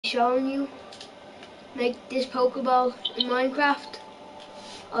showing you make this Pokeball in Minecraft.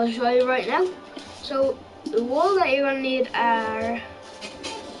 I'll show you right now. So the wool that you're gonna need are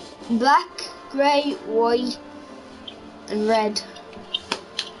black, grey, white and red.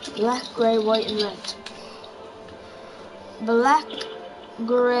 Black, grey, white and red. Black,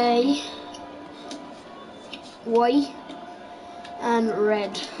 grey, white and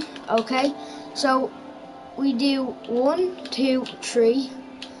red. Okay, so we do 1, 2, 3,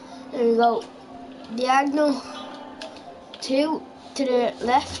 and we go diagonal 2 to the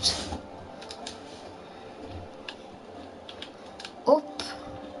left, up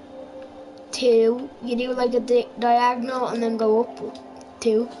 2, you do like a diagonal and then go up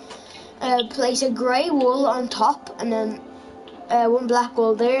 2, place a grey wool on top and then one black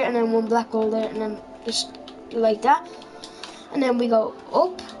wool there and then one black wool there and then just like that, and then we go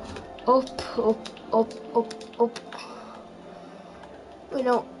up, up, up, up, up, up.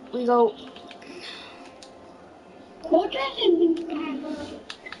 We go.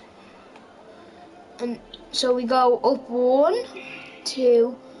 And so we go up 1,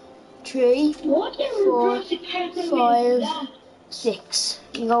 2, 3, 4, 5, 6.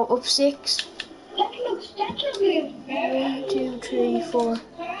 You go up 6. 1, 2, 3, 4.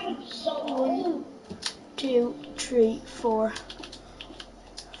 1, 2, 3, 4,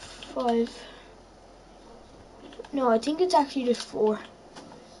 5. No, I think it's actually just 4.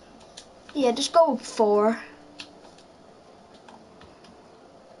 Yeah, just go up 4.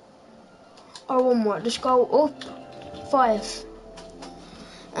 Or one more, just go up 5.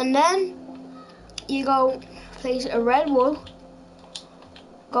 And then you go place a red wool,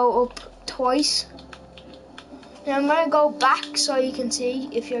 go up twice. Now I'm going to go back so you can see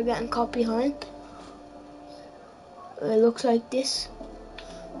if you're getting caught behind. It looks like this.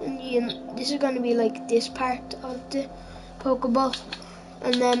 And this is going to be like this part of the Pokeball.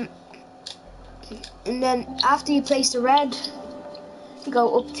 And then after you place the red, you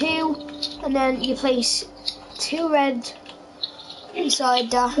go up 2, and then you place 2 red inside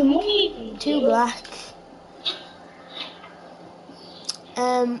that, 2 black.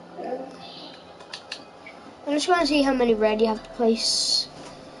 I just want to see how many red you have to place.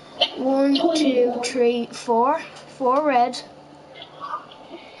 1, 2, 3, 4. 4 red.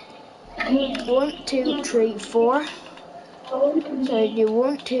 1, 2, 3, 4. So you do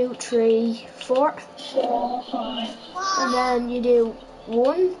 1, 2, 3, 4. And then you do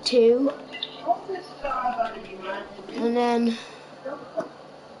 1, 2. And then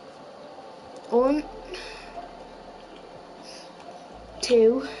 1,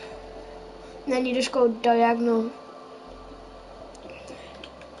 2. And then you just go diagonal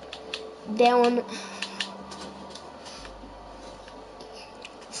down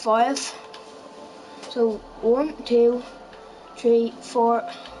 5. So 1, 2, 3, 4,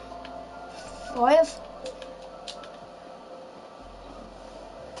 5.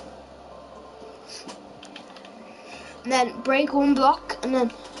 And then break one block and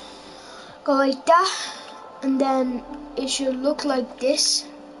then go like that, and then it should look like this.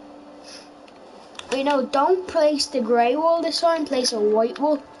 Don't place the grey wool this time, place a white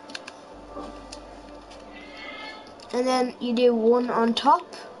wool. And then you do 1 on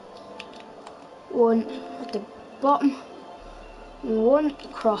top, 1 at the bottom, and 1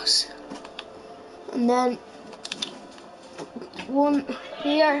 across. And then 1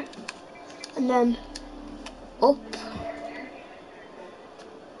 here, and then up.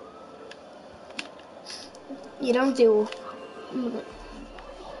 You don't do up.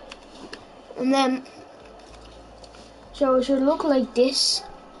 And then, so it should look like this.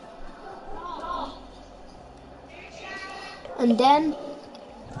 And then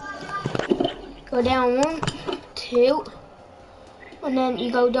go down 1, 2, and then you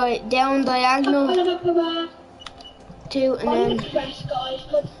go down diagonal 2, and then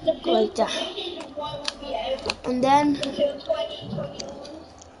go like that. And then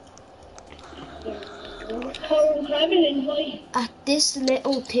at this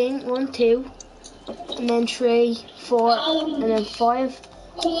little thing, 1, 2, and then 3, 4, and then 5.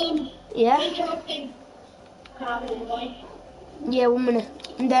 Yeah. Yeah, 1 minute.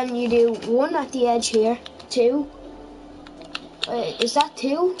 And then you do 1 at the edge here, 2. Is that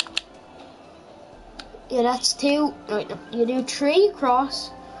 2? Yeah, that's 2. Right, no. You do 3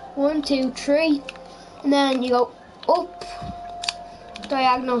 across, 1, 2, 3, and then you go up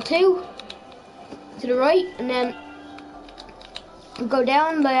diagonal 2 to the right, and then go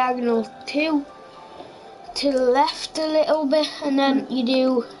down diagonal 2 to the left a little bit, and then you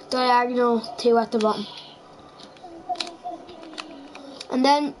do diagonal 2 at the bottom. And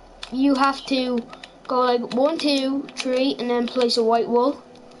then you have to go like 1, 2, 3, and then place a white wool.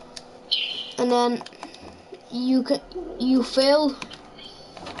 and then you fill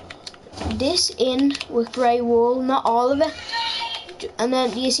this in with grey wool, not all of it. And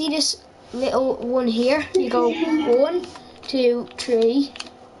then you see this little one here, you go 1, 2, 3,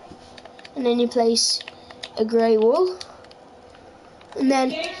 and then you place a grey wool, and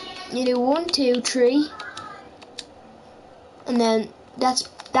then you do 1, 2, 3, and then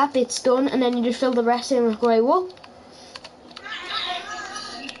that bit's done, and then you just fill the rest in with grey wool.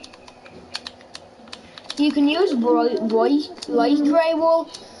 You can use white light grey wool,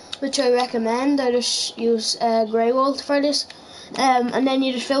 which I recommend. I just use grey wool for this, and then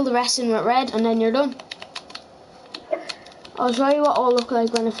you just fill the rest in with red, and then you're done. I'll show you what it'll look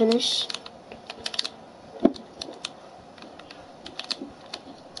like when I finish.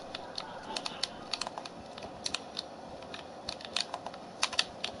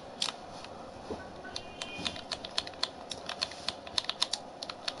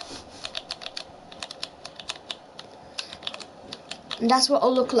 And that's what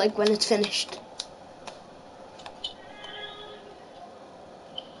it'll look like when it's finished.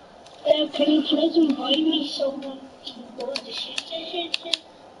 Can you please invite me so we can go to the ship station?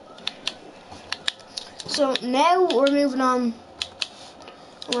 So now we're moving on.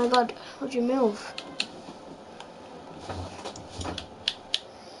 Oh my god, how'd you move?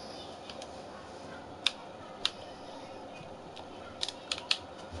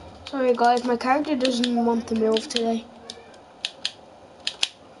 Sorry guys, my character doesn't want to move today.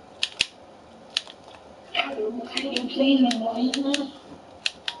 Can you please invite me?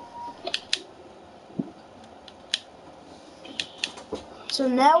 So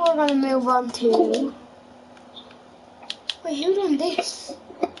now we're gonna move on to. Wait, who done this?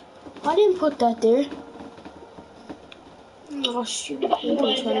 I didn't put that there. Oh stupid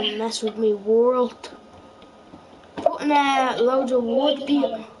people trying to mess with me world. Putting loads of wood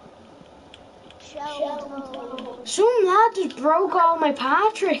people. Some lad just broke all my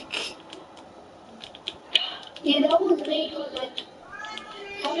Patrick. Yeah, that was me because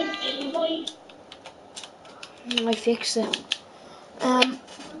I haven't invite. I fixed it.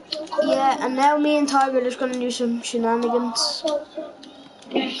 Yeah, and now me and Tiger are just gonna do some shenanigans.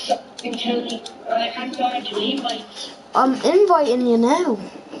 Yes, and tell me. I can't join to invite. I'm inviting you now.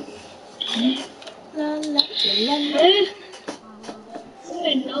 La, la, la, la.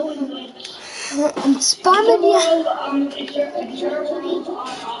 No invite. I'm spamming you. Is there servers on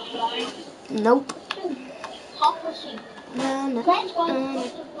offline? Nope. Publishing. Na, na, Let's go na. to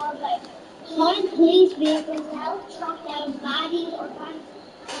the website. Find police vehicles to help track down bodies or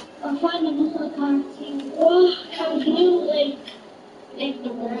find a missile content. Oh, can you like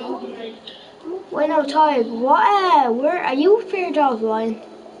the world? Wait, no, Tiger. What? Where are you? Feared offline?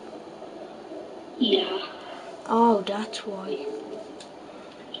 Yeah. Oh, that's why.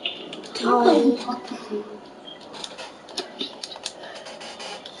 Tiger.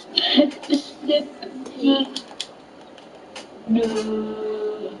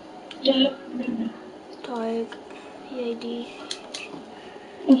 Tiger. EAD.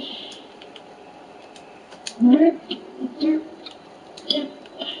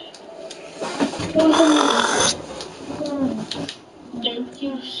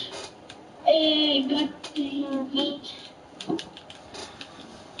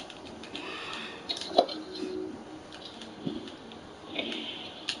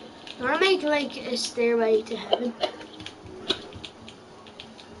 I want to make like a stairway to heaven.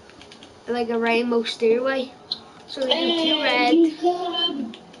 Like a rainbow stairway. So we do 2 red.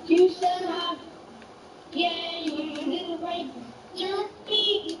 You said yeah, you did it right.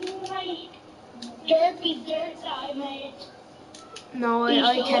 Derpy, dirt I made. No,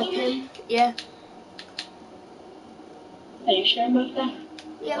 I kept him. Yeah. Are you sure about that?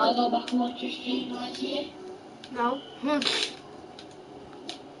 Yeah. I'll go back and watch your stream when I see it. No.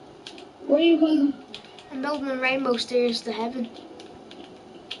 Where are you going? I'm building the rainbow stairs to heaven.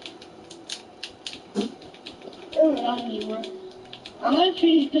 Oh, not anymore. I'm gonna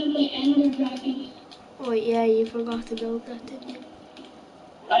finish building my ender dragon. Oh yeah, you forgot to build that, didn't you?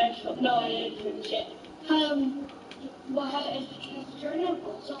 No, I didn't finish it. What is the journey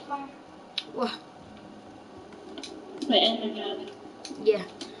so far? What? My ender dragon. Yeah.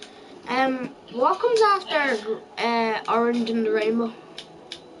 What comes after orange and the rainbow?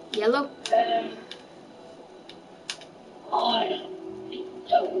 Yellow? I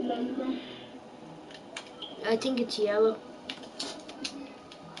don't remember. I think it's yellow.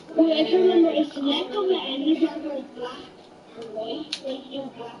 Well, I can remember it's the neck of the ender dragon is black and white. Like you know,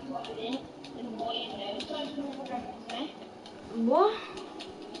 black on it and white on the outside. So I remember his neck. What?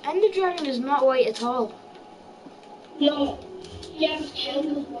 Ender dragon is not white at all. No, yeah, it's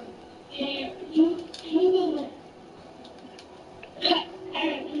Callum one. Here,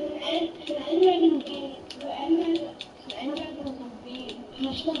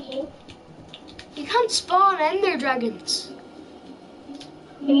 dragons.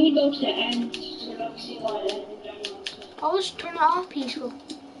 Let me go to the end so I can see what it is. I'll just turn it off peaceful.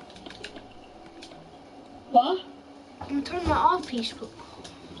 What? I'm turning it off peaceful.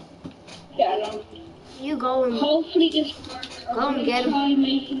 Yeah, I don't. You go and Hopefully this works. Go and get him. Try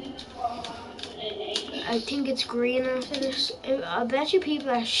making it I think it's green after this. I bet you people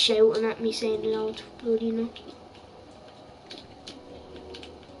are shouting at me saying no, it's bloody no.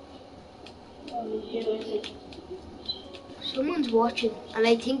 Someone's watching, and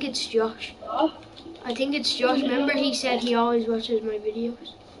I think it's Josh. I think it's Josh. Remember he said he always watches my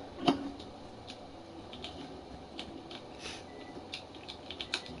videos.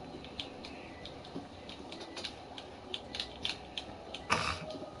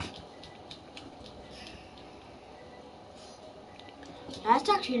 That's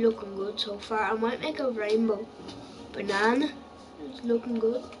actually looking good so far. I might make a rainbow banana. It's looking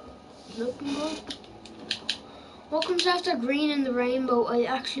good. Looking good. What comes after green in the rainbow? I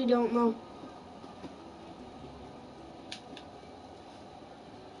actually don't know.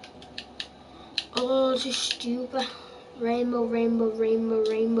 Oh, it's just stupid. Rainbow, rainbow, rainbow,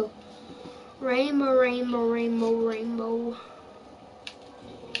 rainbow. Rainbow, rainbow, rainbow, rainbow.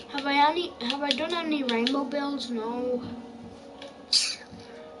 Have I done any rainbow builds? No.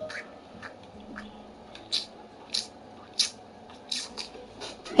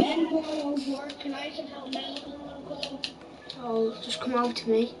 Can I just help Oh, just come over to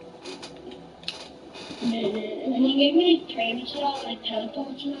me. Can you give me a training shot, like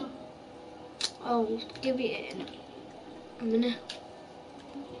teleport, you know? I'll give you a minute.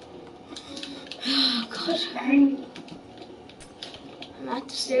 Oh, God. I'm at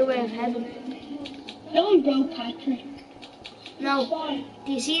the stairway of heaven. No one broke Patrick. No.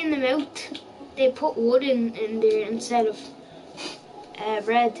 Do you see in the mouth? They put wood in there instead of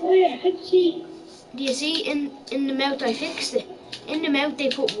red. Oh yeah, I can see. Do you see in the mouth? I fixed it. In the mouth they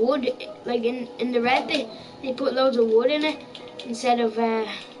put wood, like in the red they put loads of wood in it instead of the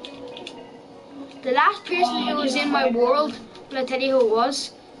last person who was in my world. Will I tell you who it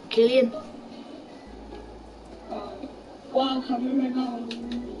was? Callum. Wow, come on.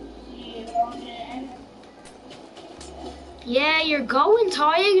 Yeah, you're going,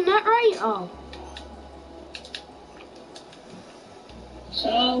 Ty, isn't that right? Oh.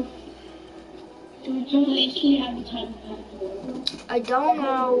 So, do we actually have the time? I don't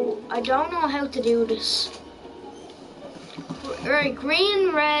know how to do this. Right,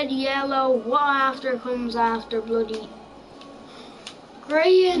 green, red, yellow. What after comes after bloody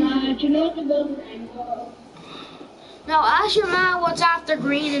green? Do you know what the golden rainbow? Now ask your ma what's after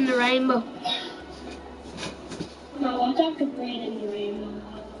green in the rainbow. No, what's after green in the rainbow?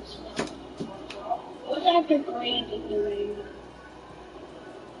 What's after green in the rainbow?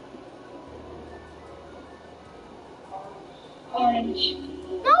 Orange.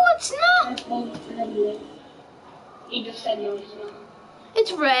 No, it's not. Purple, blue. You just said no, it's not.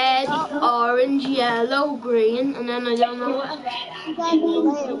 It's red, orange, yellow, green, and then I don't know what. Then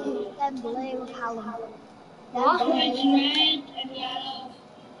blue. Then blue, Callum. What? It's red and yellow.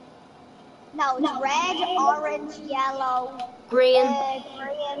 No, it's red, orange, yellow, Green.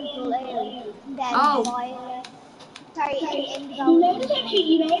 green, blue, then Oh. violet. Sorry, and You know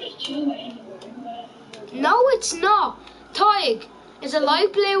indigo. there's two rainbows. No, it's not. Tig, is it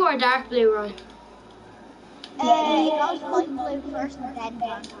light blue or dark blue, Ryan? It goes light blue first and then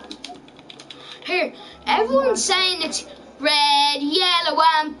dark. Here, everyone's saying it's red, yellow,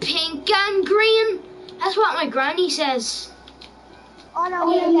 and pink and green. That's what my granny says. Oh no,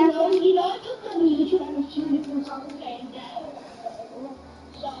 Oh, yeah, they're you know, I took the YouTube and there's two different songs saying that.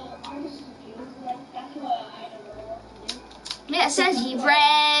 So, I'm just confused. Like, that's what I don't know what to do. Yeah, it says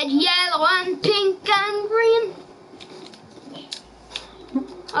red, yellow, and pink and green.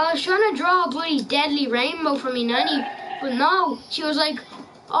 I was trying to draw a bloody deadly rainbow for me nanny, but no. She was like,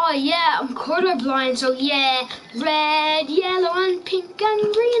 oh yeah, I'm colorblind, so yeah, red, yellow, and pink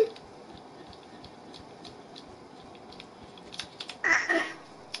and green.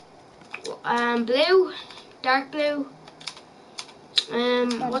 Blue, dark blue.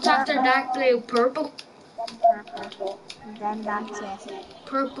 What's after dark blue? Purple. then purple. Then that's it.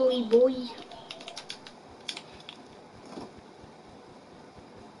 Purpley boy.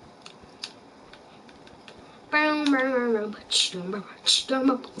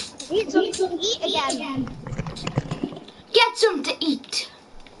 Need something to eat again. Get some to eat.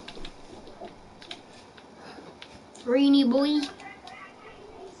 Greeny boy.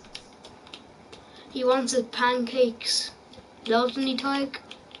 He wants his pancakes. Doesn't he, Tig?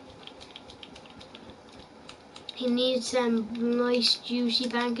 He needs some nice juicy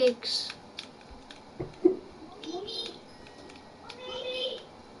pancakes.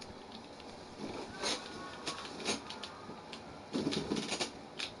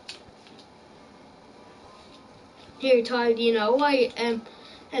 earlier, Ty, do you know why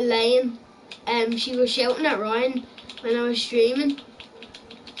Elaine, she was shouting at Ryan when I was streaming,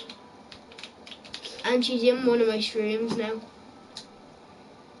 and she's in one of my streams now.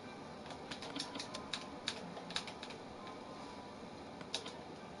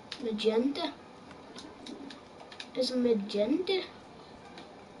 Magenta? Is it magenta?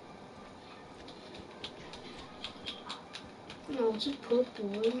 No, it's a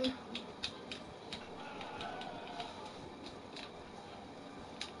purple, isn't it?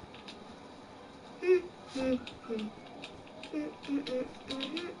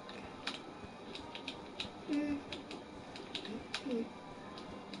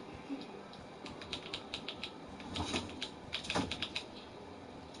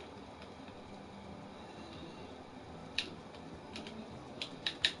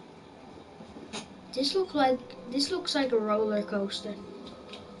 This looks like a roller coaster.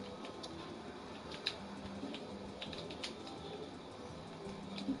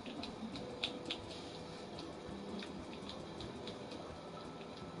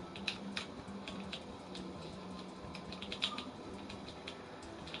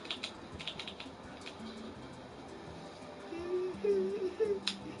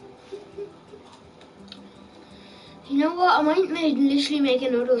 You know what? I might literally make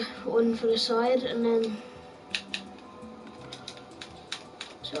another one for the side, and then.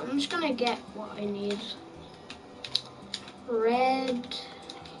 So I'm just gonna get what I need. Red,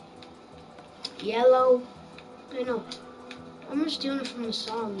 yellow. I know. I'm just doing it from the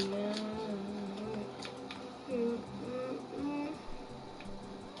song.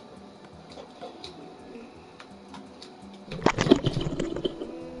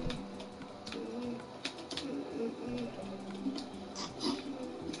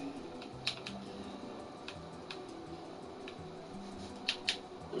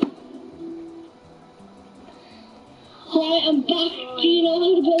 Hi, I'm back. Do you know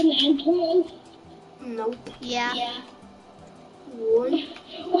how to build an end portal? Nope. Yeah. One. Wait,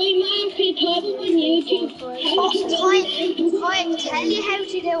 Mark, you type it on YouTube. Fine, tell you how to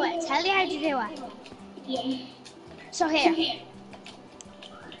do it. Tell you how to do it. Yeah. So here.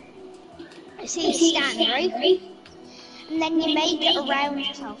 I see you stand, right? And then you make it around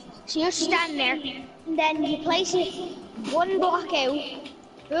yourself. So you stand there, and then you place it one block out.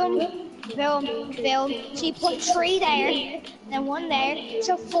 Boom, boom, boom. So you put 3 there, then 1 there.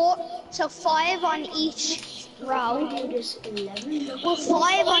 So 5 on each row. Well,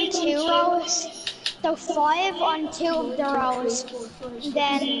 5 on 2 rows. So 5 on 2 of the rows.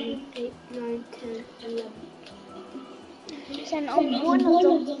 Then 8, 9, 10, 11. Then on one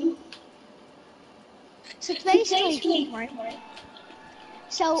of them. So it's basically right.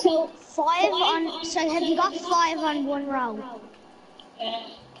 So 5 on. So have you got 5 on 1 row?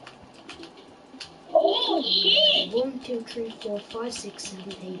 Oh, shit! 1, 2, 3, 4, 5, 6,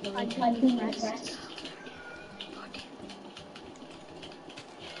 7, 8, 9, 10.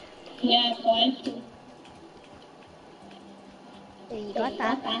 Yeah, 5. There you got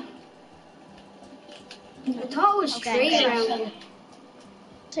that. I thought it was 3 around here.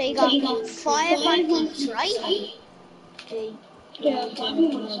 So you got 5 on each, right? 8, Yeah, 9, 5 10, on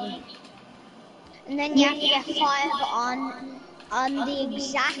one 11. side. And then you have to get 5 on the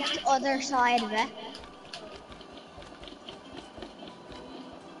exact other side of it.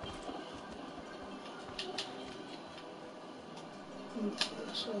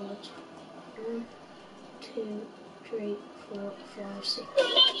 So it's 1, 2, 3, 4, 5, 6.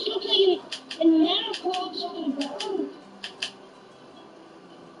 That looks like an nanopod on the ground.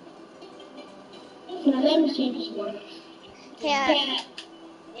 Now let me see if this works. Yeah,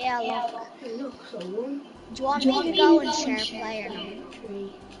 look. Look, so 1, Do you want me to go and share player now?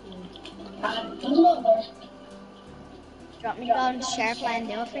 3, Does not work. Do you want me to go and share play and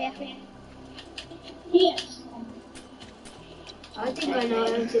do it for you? Yes. I think I know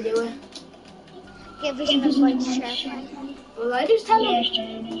how to do it. Give us an invite to share play. Well, I just tell Yes, him.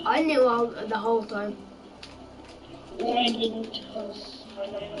 Jeremy. I knew all the whole time. I didn't because I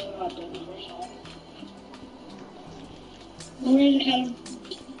don't know what I did the first time. Where's the Callum?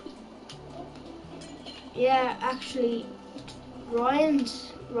 Yeah, actually,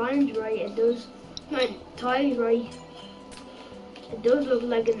 Ryan's right. It does. No, Ty's right. It does look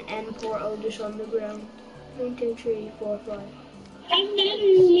like an end portal just on the ground. 1, 2, 3, 4, 5, And then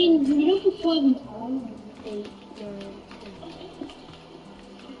we look at 5 and 8, 9, 10.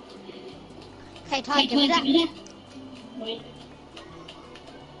 Okay, Ty, give me that. Wait.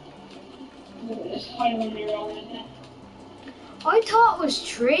 It's kind of when you're on it. I thought it was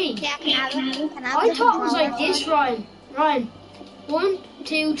 3. Yeah, can I have it? Can I have I the thought it was like controller? this, Ryan. 1,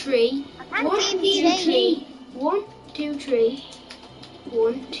 2, 3. I can't 1, see 2, the 3. 1, 2, 3.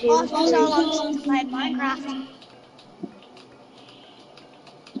 1, 2, Oh, for so 3. long since I played Minecraft.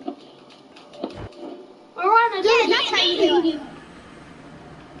 We're on it. Yeah, that's how you do it.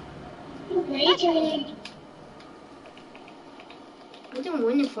 Great. We don't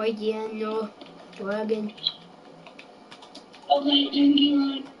win the fight yet, no. Dragon. Okay, thank you,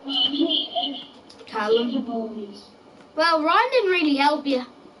 Ron. Callum. Well, Ryan didn't really help you.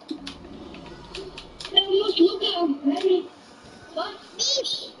 Now we must look at him. Ready? What?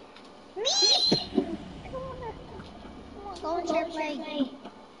 Me! Come on, go into your play.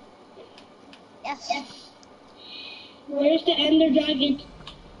 Yes. Where's the Ender Dragon?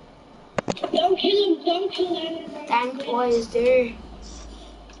 Don't kill him. Don't kill the Ender Dragon. Thank boy is there.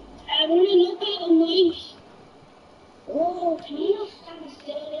 I want to look at him nice. Oh, can you not stand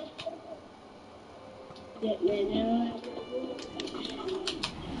still?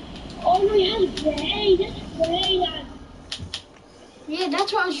 Oh no, he has gray. That's gray, lad. Yeah,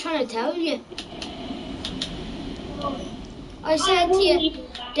 that's what I was trying to tell you. I said to you,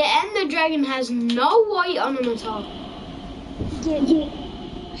 the Ender Dragon has no white on him at all.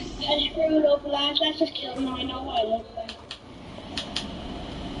 I screwed up, lads. Let's just kill him. I know what I look like.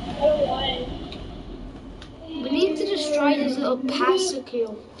 I don't know why. We need to destroy this little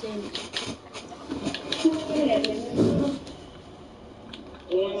passacle thing.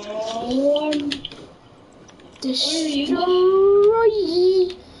 Destroy.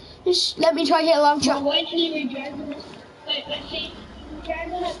 Let me try hit a long shot. Why did he redragon this? Wait, let's see.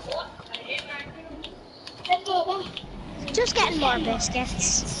 Redragon it. What? Let's go. Just getting more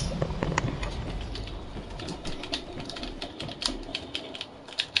biscuits.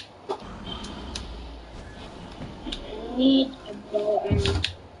 Need a bow arrow.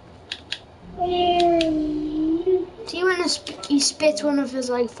 See when he spits one of his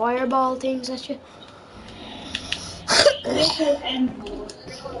like fireball things at you?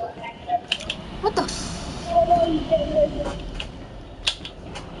 What the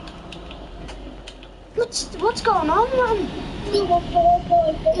What's going on, man?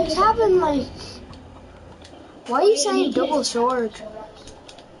 He's having like... Why are you saying double sword?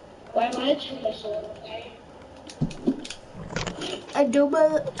 Why am I triple sword? A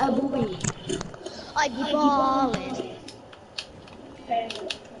booby. I'd be balling.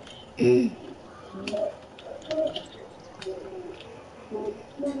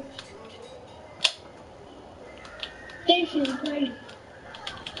 Thank you, great.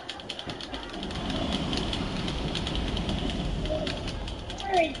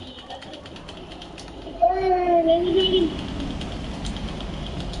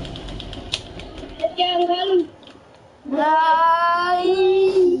 Let's get him, Callum.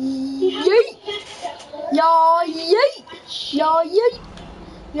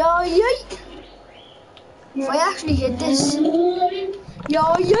 If I actually hit this, yeah.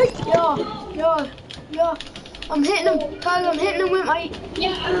 I'm hitting him, Tag. I'm hitting him with my.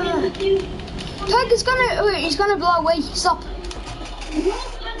 Tag is gonna. Wait, he's gonna blow away. Stop.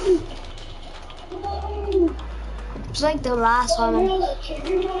 It's like the last time.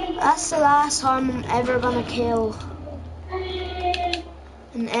 That's the last time I'm ever gonna kill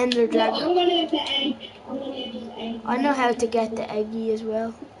an Ender Dragon. I'm gonna get the egg. I know how to get the eggy as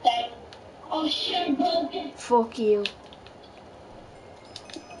well. Oh shit, broken. Fuck you.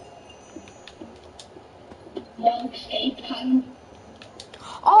 Don't escape, Callum.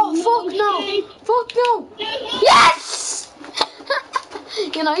 Oh fuck no! Fuck no! Yes!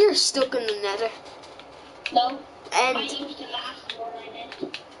 You know you're stuck in the nether. No. And I used the last one I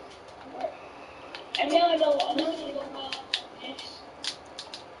did. And now I know I'm gonna go back.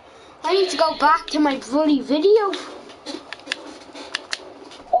 I need to go back to my bloody video.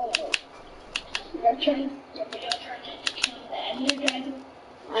 Oh. You're trying to kill the Ender Dragon.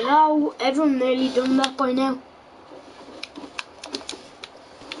 I know, everyone nearly done that by now.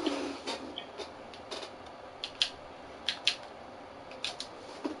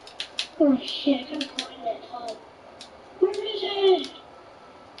 Oh shit, I can't find it. Oh. Where is it?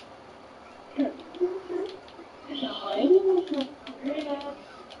 There's a hiding.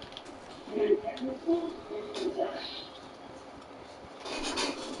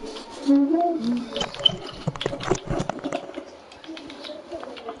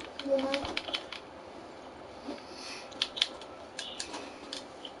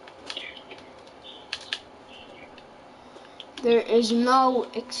 There is no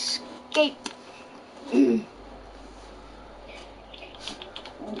escape. Here,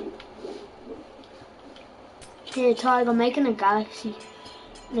 Tyg, I'm making a galaxy.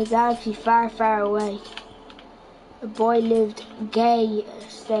 In a galaxy far, far away. A boy lived, gay,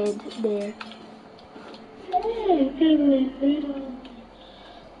 stayed there.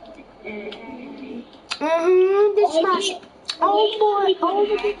 They smash. Oh boy. Oh.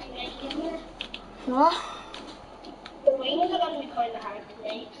 What? The wings are going to be kind of hard to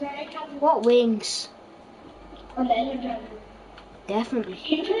make. So I can't. What wings? On the other hand. Definitely.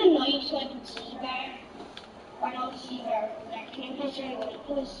 Can you turn a knife so I can see better? Or not see better? Like, can you put your knife,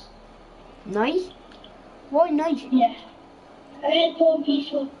 please? Knife? Why knife? Yeah. I had told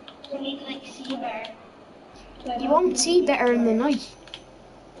people so I need to like see better. You won't see better in the night.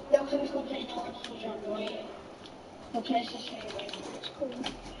 No, because I'm going to play North Korea. The place is very it's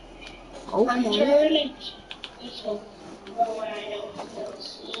cool. I'm Okay. turning peaceful. Where I know they'll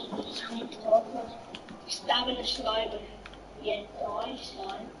see. He's coming to talk about stabbing the slime. Yeah, die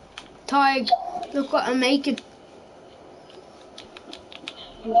slime. Tig, look what I'm making.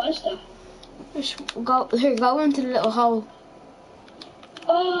 What is that? Just go into the little hole.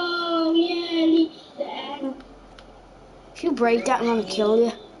 Oh, yeah, leech there. If you break that, I'm gonna kill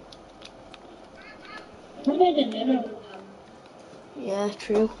you. What about the middle one? Yeah,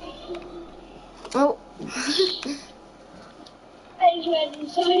 true. Oh. I just went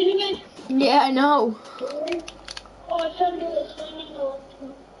inside of it. Yeah, I know. Oh, I found a little tiny hole.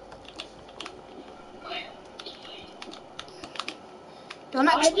 Don't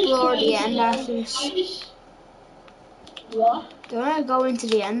explore the end after this. What? Don't I go into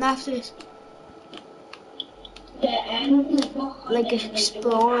the end after this? The end? Like an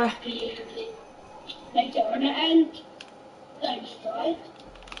explorer. Like the other end? Like straight?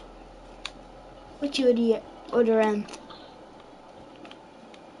 What you the other end?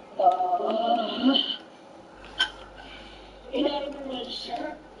 You don't remember the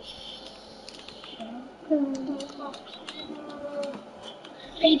shirt?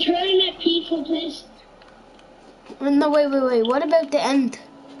 Hey, turn at people, please. No, wait. What about the end?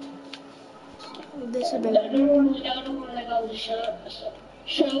 What's this about? The other one like all the shelters.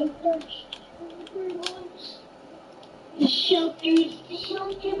 The shelters.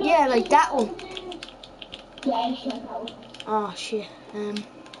 Yeah, like that one. Yeah, it's like that one. Oh shit.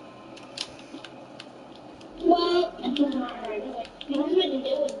 Well, it doesn't matter. You know what to do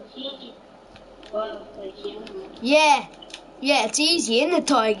it. It's easy. Well, like you. Yeah, it's easy, isn't it,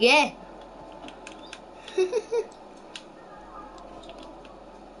 Tig? Yeah.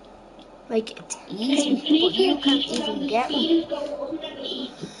 Like it's easy, but you can't even get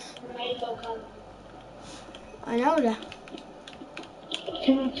one. I know that.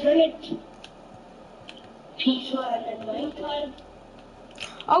 Can you turn it peaceful at night time?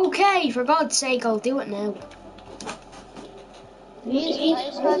 Okay, for God's sake, I'll do it now.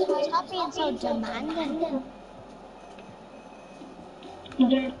 Stop being so demanding.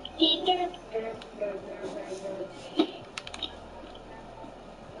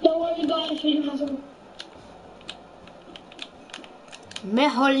 Don't worry, guys, we have some.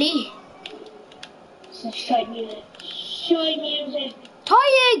 Meholi. Shy music.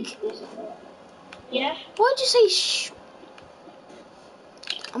 Tig! Yeah? Why'd you say shh?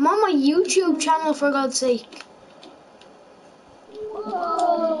 I'm on my YouTube channel, for God's sake.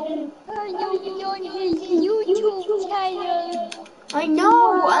 Oh, you're on his YouTube channel. I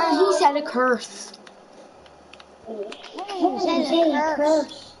know, and he said a curse. You said a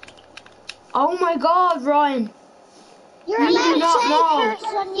curse. Oh my God, Ryan. You're You do allowed not to say know. curse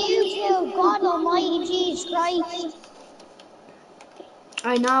on YouTube. God Almighty, Jesus Christ.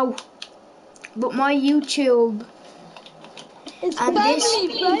 I know, but my YouTube It's and this.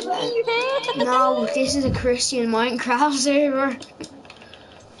 friendly. No, this is a Christian Minecraft server.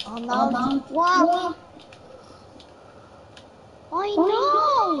 Oh no. Wow. I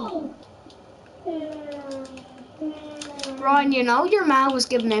know. Ryan, you know your ma was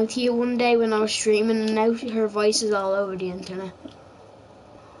given out to you one day when I was streaming, and now her voice is all over the internet.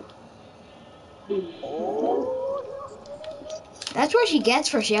 That's what she gets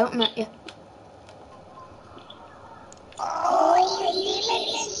for shouting at you.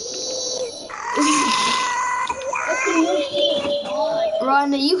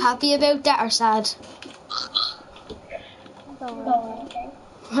 Ryan, are you happy about that or sad?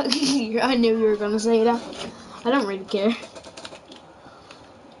 I knew you were going to say that. I don't really care.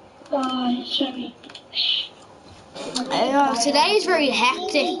 Sorry. Today is very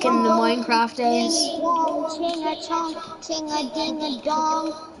hectic in the Minecraft days.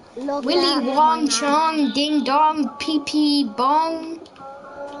 Willy Wong Chong Ding Dong Pee Pee Bong.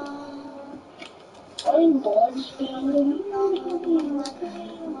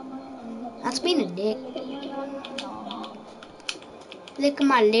 That's been a dick. Look at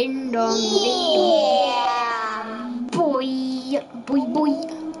my ding dong ding dong. Boy.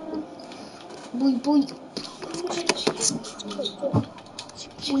 Boy,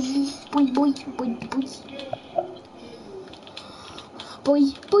 boy, boy, boy. Boy,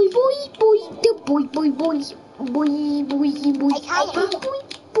 boy, boy, boy, the boy, boy, boy, boy, boy, boy, Hey, Callum. boy,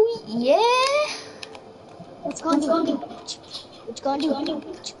 boy, yeah. What you gonna do? What you gonna do?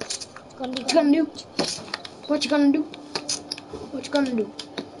 What you gonna do? What you gonna do? What you gonna do?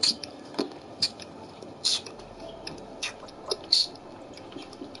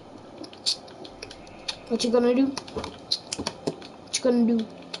 What you gonna do? What you gonna do?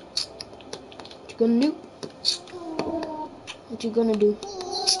 What you gonna do? What you gonna do?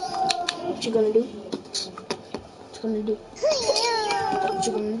 What you gonna do? What you gonna do? What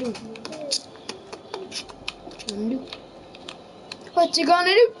you gonna do? What you gonna do? What you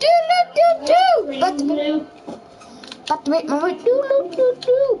gonna do? Do. But to make my way. Do.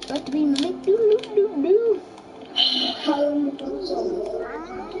 But to be my mate. Do.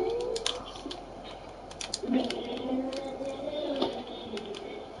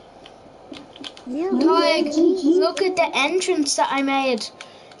 Tig, look at the entrance that I made.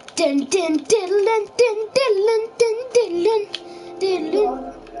 Dun dun dun dun dun dun dun dun dun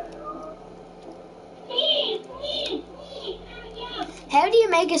dun. How do you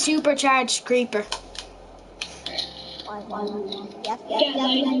make a supercharged creeper?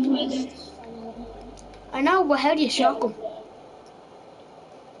 I know, but how do you shock them?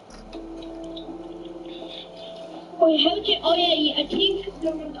 Wait, how do you, oh yeah, I think the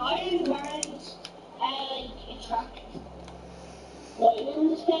iron bars, you track. What, you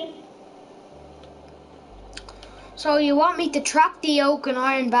understand? So you want me to track the oak and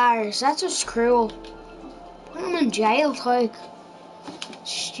iron bars? That's just cruel. Put them in jail, Tig.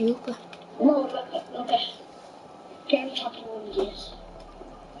 Stupid. No, look at. Can't track one of these.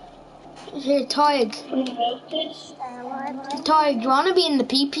 Here, Tig. Tig, do you want to be in the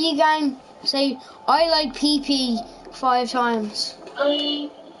PP gang? Say, I like PP 5 times.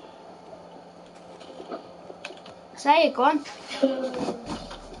 Say it, go on.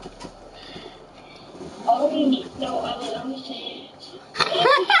 No, I will only say it.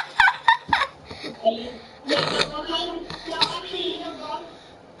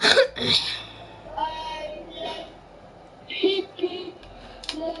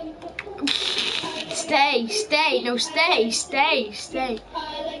 Stay, no, stay.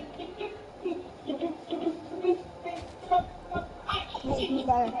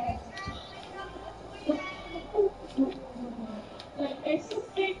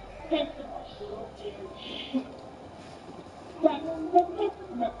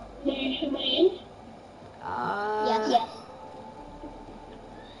 Yeah.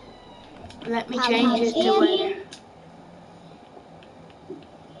 Let me change it to weather.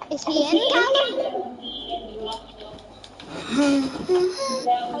 Is he in, Callum?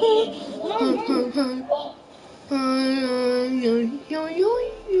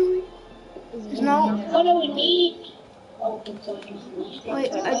 There's no. What do we need?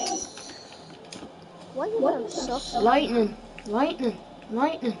 Wait, What are you so lightning. The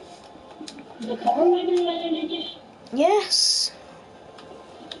power lightning? Yes.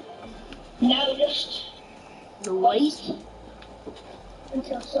 Now just The white.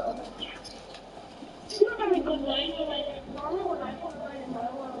 until something. It's not very good lightning like normal when I put lightning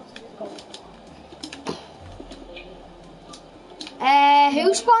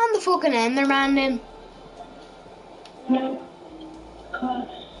Who spawned the fucking Enderman then? No.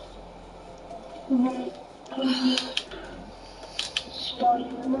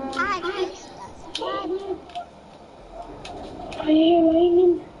 Are you hear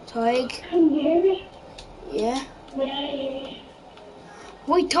lightning? Tig. Can you hear it? Yeah. Yeah.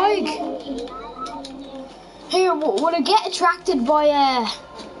 Wait, Tig. Here, would I get attracted by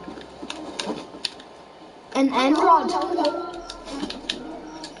an end rod?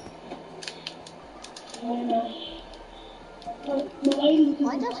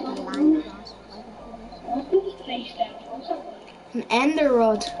 Why does he line An ender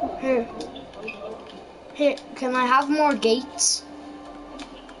rod. Here, can I have more gates?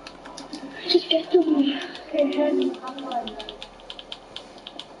 Just get them.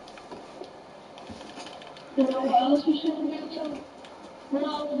 You know what else we should do?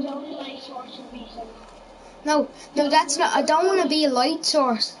 No, we don't like source of reason. No, that's not. I don't want to be a light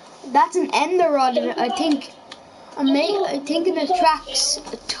source. That's an ender rod. And I think it attracts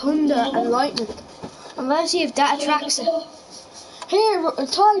thunder and lightning. I'm gonna see if that attracts it. Here,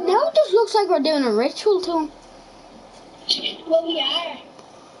 Ty, now it just looks like we're doing a ritual to him. Well, we are.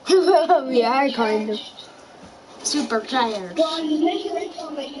 Well, we are kind of. Super tired. God, you make a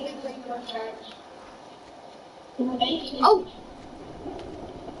ritual, but you didn't bring your charge. Oh!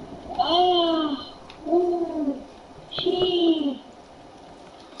 Ah. Ooh. Gee.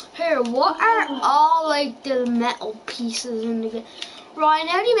 Here, what are all like the metal pieces in the game? Ryan,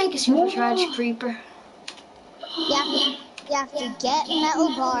 how do you make a supercharged creeper? You have to get metal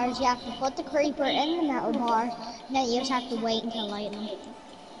bars, you have to put the creeper in the metal bars, and then you just have to wait until lighting them.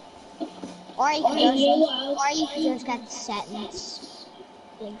 Or you could just get the settings.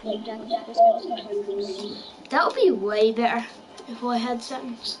 Like, just get the settings. That would be way better if I had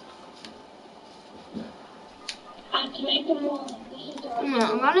settings. And to make them more.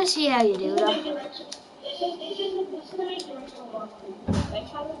 I'm gonna see how you do that. I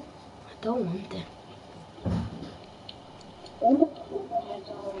don't want that.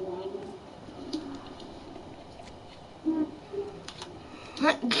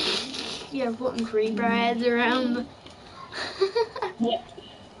 You're putting creeper heads around. Yeah.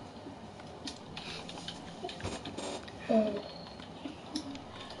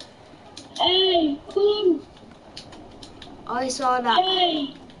 Hey, Callum. I saw that.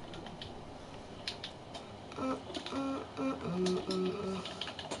 Hey.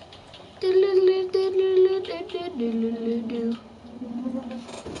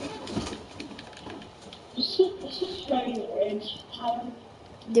 This is very weird.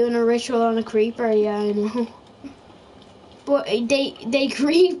 Doing a ritual on a creeper, yeah, I know. But they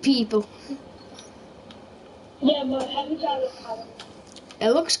creep people. Yeah, but have you done it, Callum?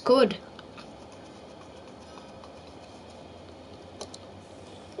 It looks good.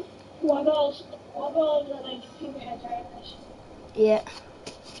 What else? Like people heads are English? Yeah.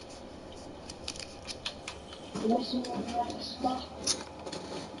 This is like a spot.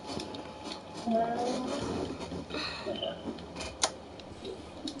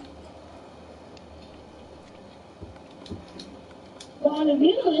 Well, if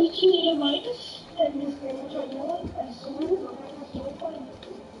you like to invite us, and this game which I know as soon as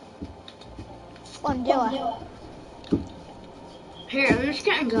I'm Do it. Here, I'm just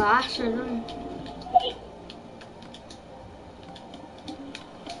getting glass for them.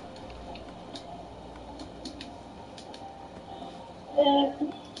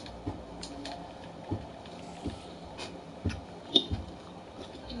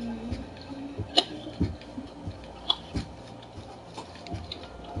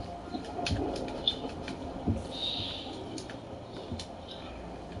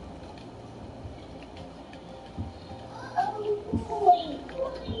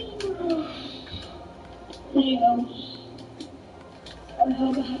 There you go. I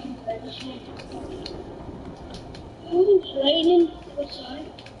hope I haven't played this one. Oh, it's raining outside.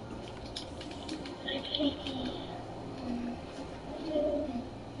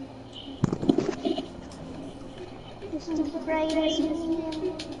 This is the brightest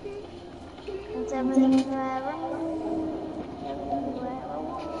museum. It's everywhere.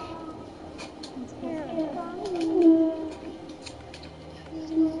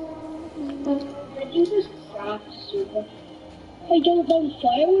 Did you just craft super? I don't know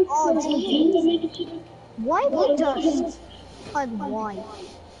fireworks. Oh, geez. Why would dust? And why?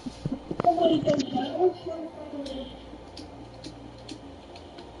 Somebody done fireworks.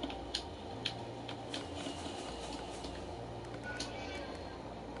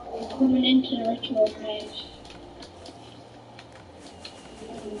 Coming into the ritual page.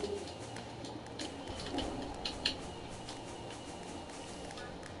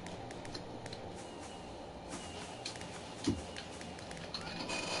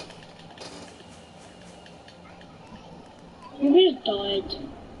 You just died.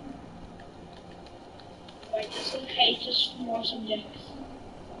 Right, just in case, just more subjects.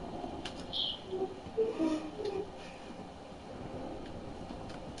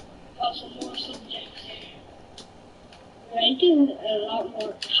 Got some more subjects here. Right, doing a lot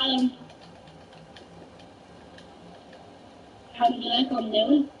more. Callum. How do you like what I'm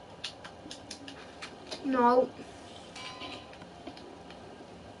doing? No.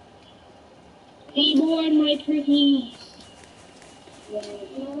 Keyboard, my pretty.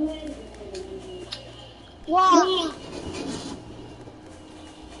 Wow.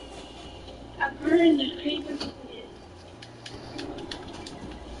 I burned the creeper.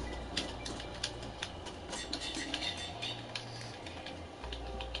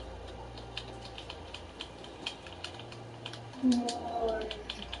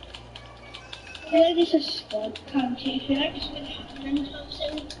 Yeah, this is spot competition. I just went out and then stuff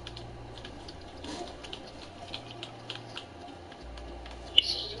soon. This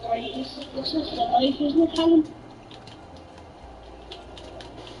is great. This is the life, isn't it, Callum?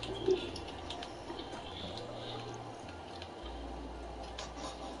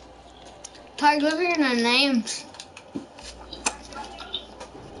 Ty, look at their names.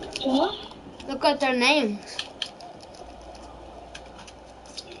 What? Look at their names.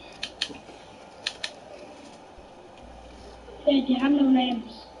 Yeah, they have no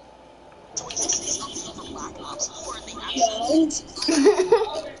names.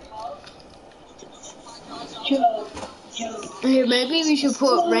 Joe. Joe. Here, maybe we should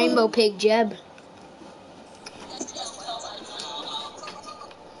put Rainbow Pig Jeb.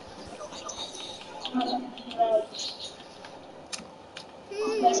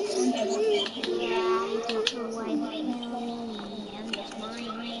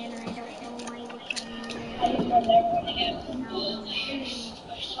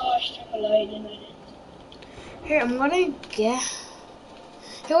 Here, I'm gonna get.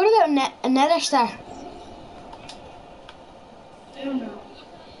 Here, what about a nether star? I don't know.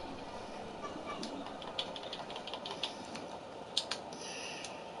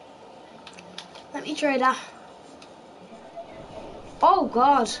 Let me try that. Oh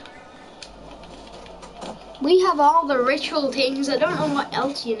God. We have all the ritual things. I don't know what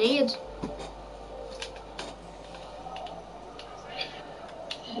else you need.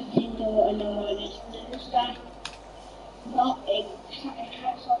 I think I know what it is. It's that not a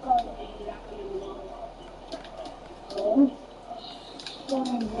castle called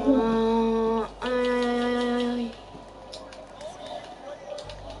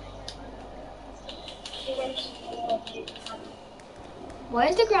Why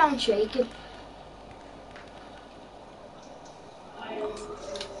is the ground shaking?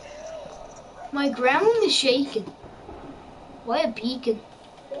 My ground is shaking. Why a beacon?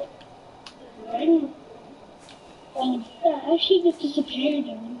 Yeah, she just disappeared.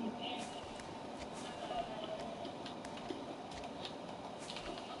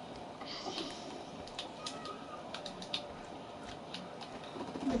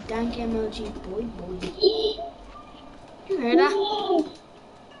 The dank emoji boy. You heard that? Whoa!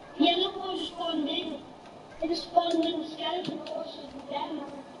 Yeah, look what just spawned in. It just spawned in the skeleton horses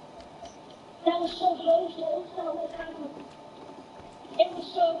down. That was so close to us, that was camera. It was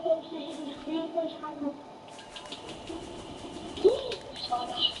so close to hitting the creeper's camera. I saw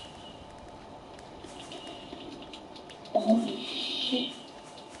that. Holy shit.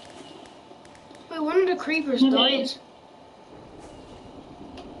 Wait, one of the creepers died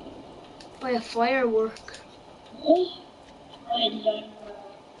by a firework. Oh, I don't know.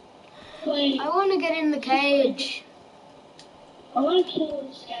 Wait, I want to get in the cage. I want to kill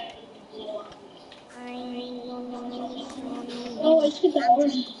the skeleton. Oh, it's because the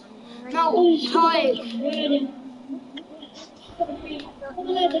horse. No, Ty. Red. Oh my god,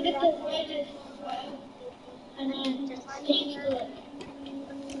 look at the red. And then change the.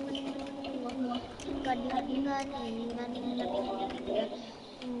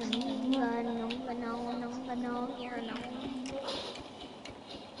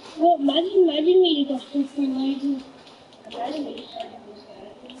 Well, imagine me to go super lazy. Imagine me starting this guy.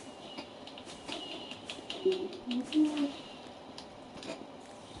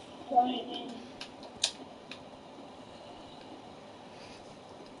 Right.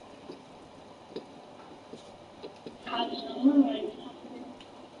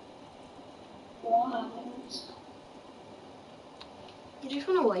 You just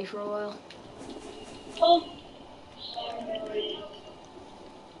went away for a while. Oh, sorry.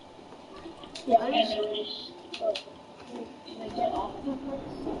 Yeah, I noticed. Can I get off the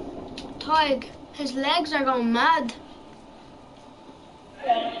place? Tig, his legs are going mad.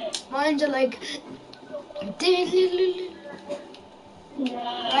 Mine's are like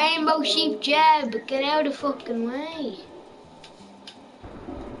Rainbow Sheep Jeb, get out of the fucking way.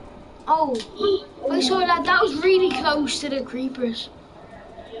 Oh, I saw that. That was really close to the creepers.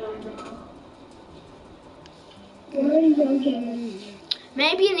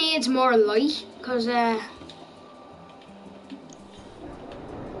 Maybe it needs more light, cause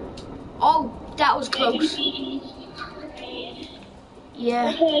oh, that was close.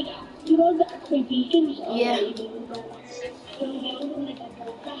 Yeah. You know the actual beacons? Yeah.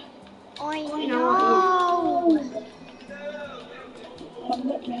 I know know.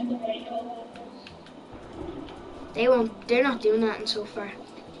 They won't. They're not doing that so far.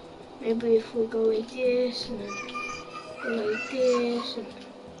 Maybe if we go like this and then go like this and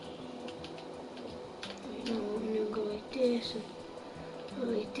and then go like this and go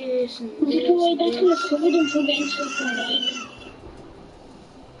like this and this. Wait, that's gonna cover them from getting so far out.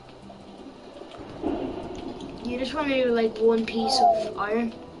 You just want to do like one piece of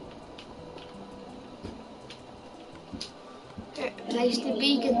iron. Here, place the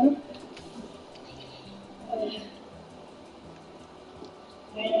beacon.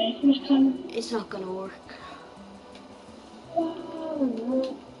 It's not gonna work.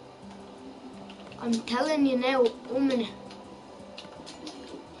 I'm telling you now, 1 minute.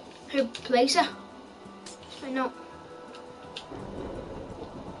 Here, place it. I know.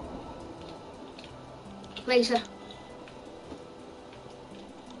 Place it.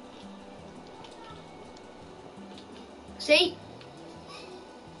 See?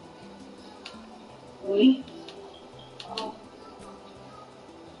 Wait.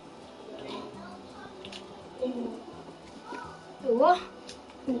 What?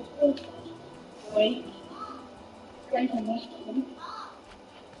 Wait. Right on this one.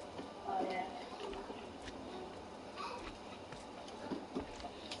 Oh, yeah.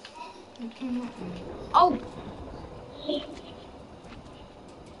 Oh!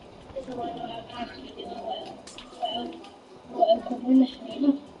 This is why I don't have time to do this. Well, I'm covering this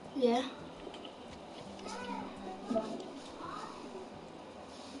one. Yeah.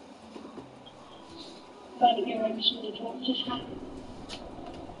 Trying to get ready so the drop just happened.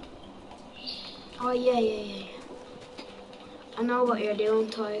 Oh, yeah. I know what you're doing,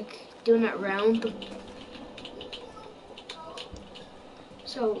 Tyg. Doing it round them.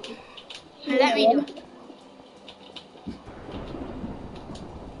 So, now let me do it.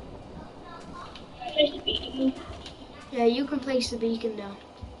 Place the beacon. Yeah, you can place the beacon down.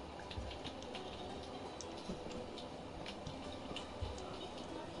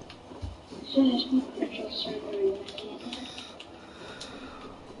 So there's no virtual server.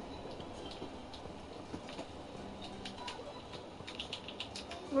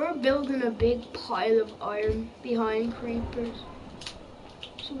 We're building a big pile of iron behind creepers.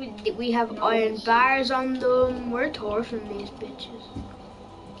 So we have iron bars on them. We're torching these bitches.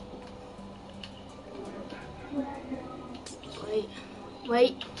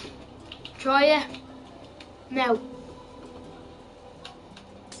 Wait. Try it. Now.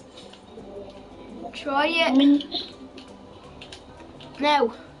 Try it.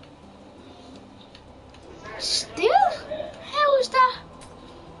 Now. Still? How is that?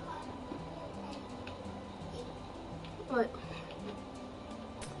 Right.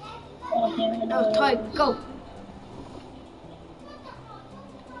 No, Ty, go.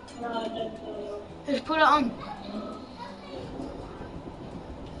 Just put it on.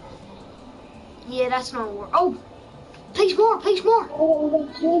 Yeah, that's not work. Oh! Place more! Oh,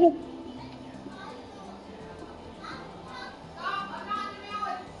 that's good.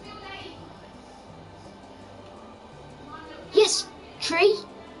 Yes! 3,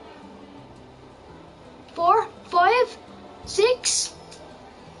 4, 5, 6.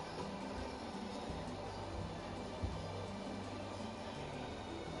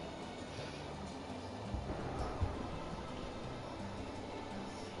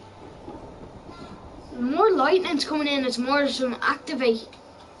 More lightning's coming in, it's more some activate.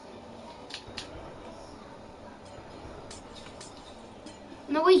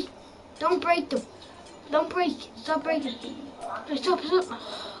 No wait, don't break them. Don't break, stop breaking. Stop.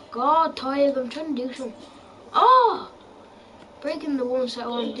 God, Tyg, I'm trying to do something. Oh! Breaking the ones that I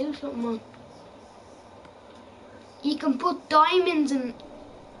want to do something on. You can put diamonds in.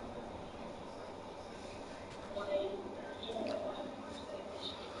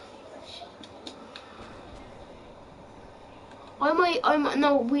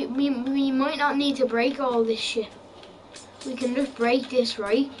 We might not need to break all this shit. We can just break this,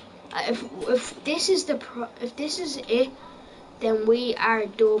 right? If this is if this is it, then we are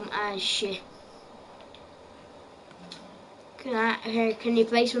dumb as shit. Can you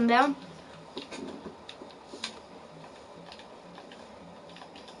place them down?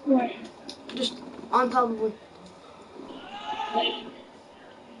 Where? Just on top of one. Like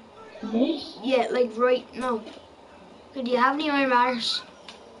this? Yeah, like right now. Do you have any iron bars?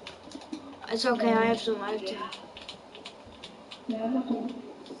 It's okay, I have some. Yeah, I'm not going.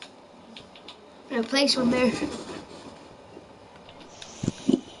 Now place one there.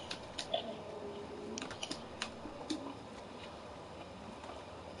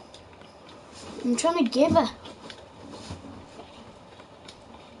 I'm trying to give it.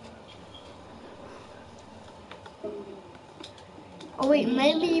 Oh wait,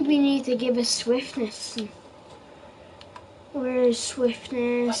 maybe we need to give it swiftness. Where is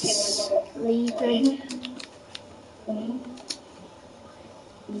swiftness? Leaping.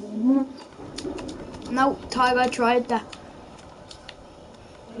 No, Tyg, I tried that.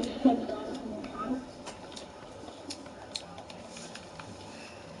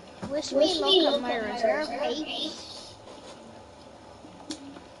 Wish me luck at my reserve page.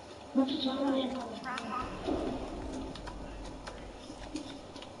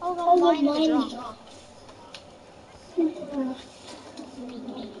 Hold on, mine is wrong.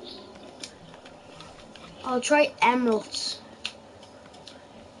 I'll try emeralds.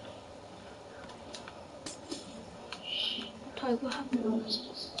 Tyg, what happened?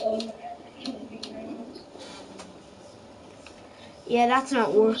 Yeah, that's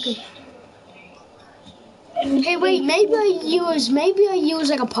not working. Hey, wait, maybe I use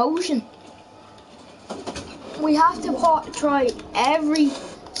like a potion. We have to try every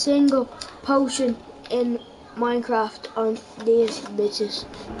single potion in Minecraft on these bitches.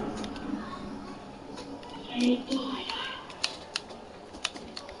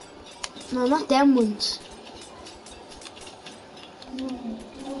 No, not them ones. No,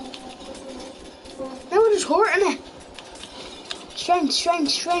 we're just hurting it. Strength,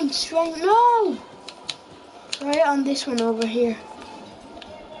 strength, strength, strength. No! Try it on this one over here.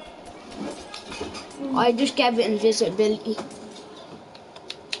 I just gave it invisibility.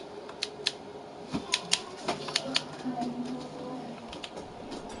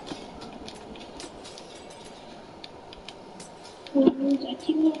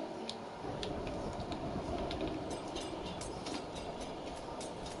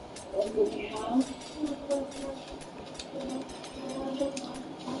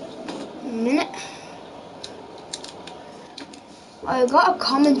 A minute. I got a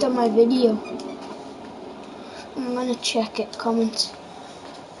comment on my video. I'm gonna check it. Comments.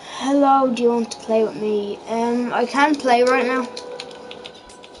 Hello, do you want to play with me? I can't play right now.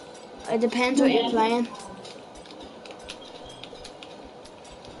 It depends what you're playing.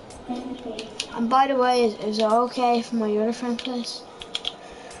 And by the way, is it okay if my other friend plays?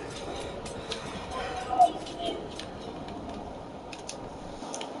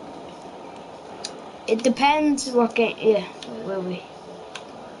 It depends what game. Yeah, will we?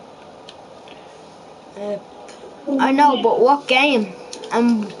 I know, but what game?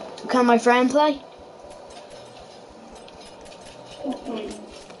 And can my friend play?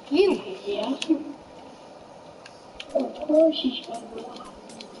 You. Yeah. Of course he's gonna.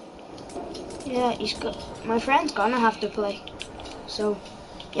 Yeah, he's got. My friend's gonna have to play, so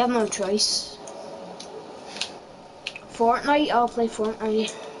you have no choice. Fortnite, I'll play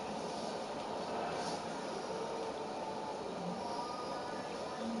Fortnite.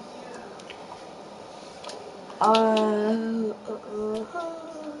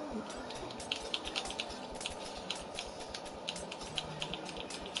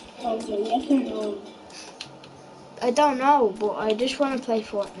 Yes or no? I don't know, but I just want to play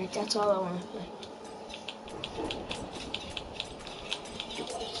Fortnite. That's all I want to play.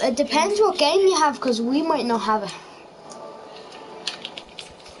 It depends what game you have, because we might not have it.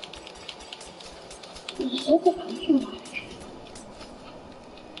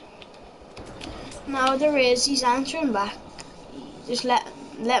 No, there is. He's answering back. Just let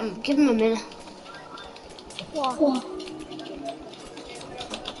him. Give him a minute. What?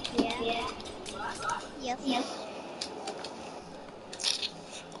 Yeah. Yes.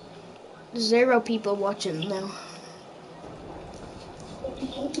 0 people watching now.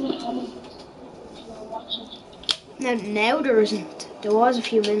 Now there isn't. There was a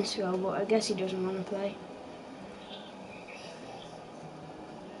few minutes ago, but I guess he doesn't want to play.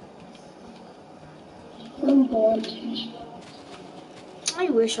 I'm bored. I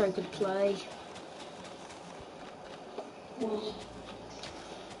wish I could play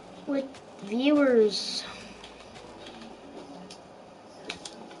with viewers.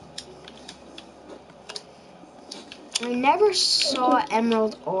 I never saw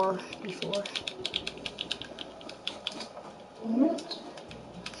emerald ore before.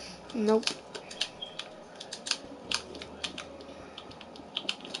 Nope.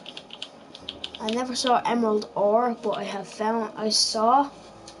 I never saw emerald ore, but I saw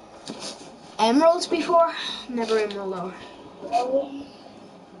emeralds before, never emerald ore.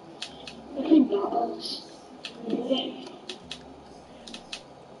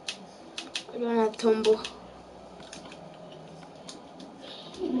 I don't have tumble.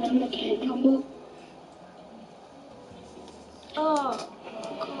 Oh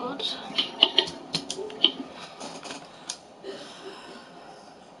God.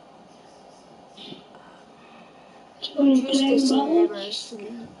 Justice never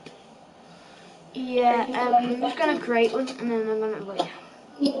sleep. Yeah, I'm just gonna create one and then I'm gonna invite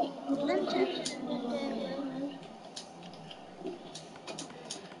you.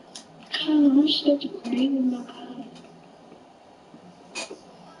 I'm such a brain in my eye.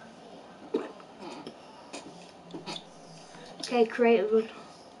 Okay, create one.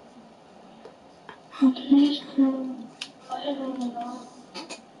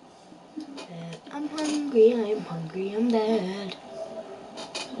 I'm hungry, I'm dead.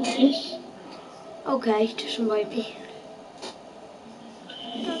 Yes. Okay, just invite me.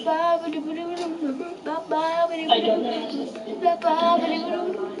 I don't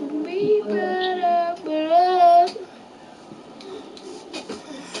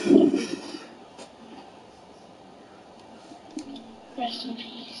Rest in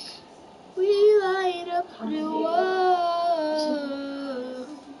peace. We light up the world.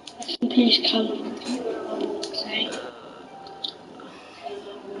 Please Callum.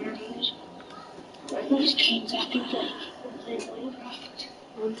 These kids acting like Minecraft.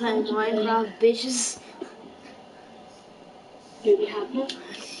 One time Minecraft bitches. Do we have one?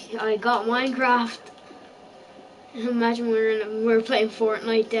 I got Minecraft. Imagine we're playing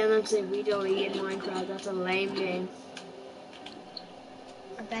Fortnite then and say we don't need Minecraft, that's a lame game.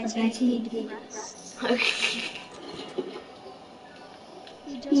 I bet you need to be depressed.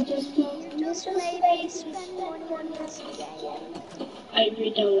 You just maybe spend money on this game. I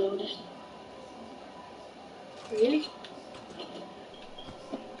re-downloaded it. Really?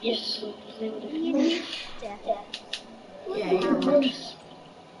 Yes, so play with it. You need to. Yeah, you would.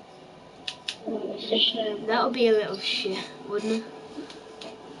 That would be a little shit, wouldn't it?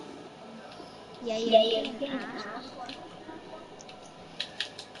 Yeah, you can ask.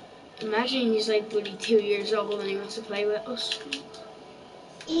 Imagine he's like really 2 years old and he wants to play with us.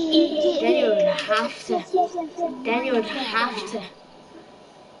 Then Then you would have to. Then you would have to.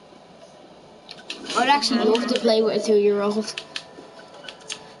 I'd actually love to play with a 2-year-old.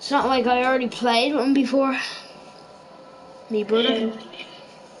 It's not like I already played with him before. Me brother.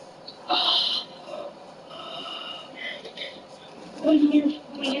 When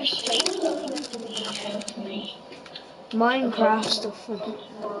you're saying something to me, how to me. Minecraft stuff.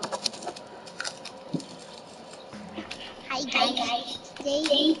 Hi guys,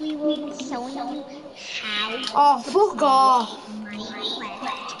 today we will be showing you how Oh, fuck off.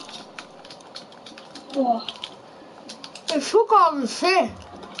 Minecraft. Oh, Hey, fuck all the shit.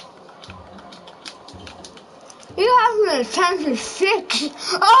 You haven't attention 6.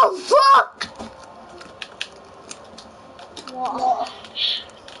 Oh, fuck! What?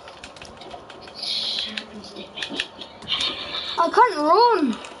 I can't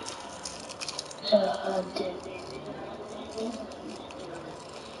run.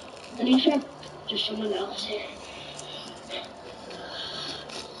 Alicia, there's someone else here.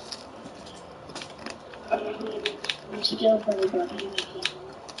 I'm still very lucky.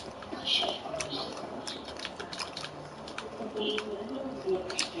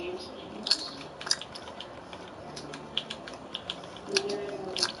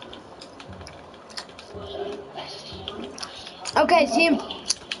 Okay, team.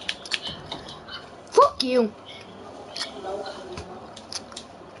 Fuck you.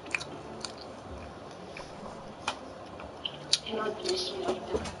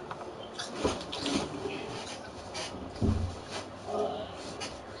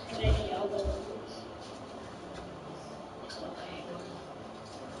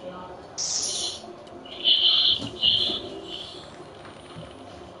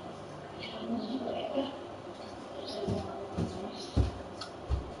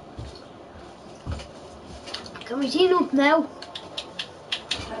 Can we team up now?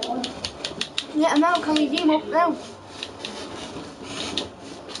 Yeah, now can we team up now?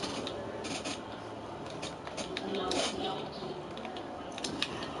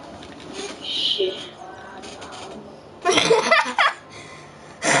 Shit.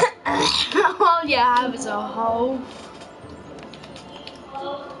 All you have is a hole.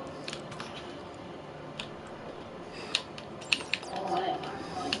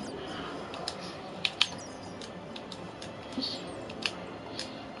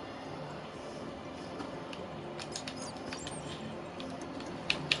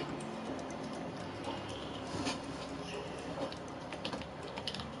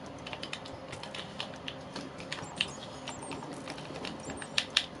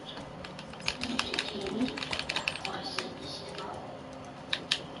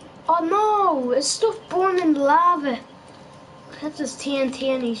 Oh no, it's stuff born in lava. That's his TNT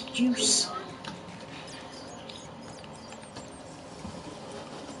and his juice.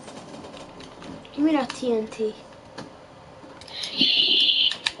 Give me that TNT.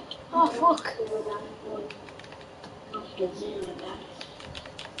 Oh fuck.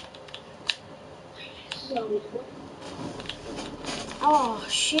 Oh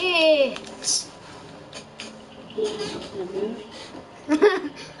shit.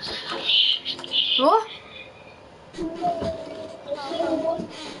 What?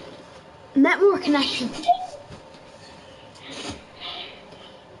 Network connection.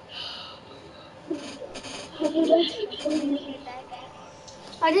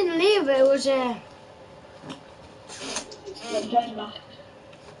 I didn't leave, it was give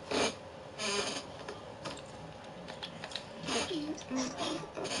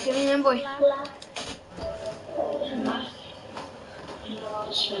me an boy.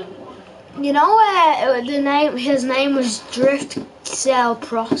 You know his name was Drift Cell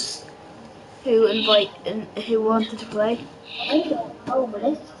Pros. who wanted to play. I don't know, but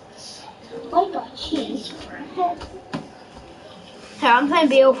I got cheese for a head. Here, I'm playing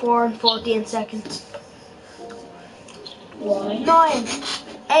BO4 in 14 seconds. Why? 9,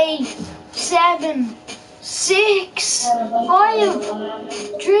 8, 7, 6, 5,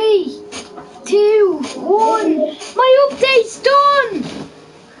 3, 2, 1. My update's done!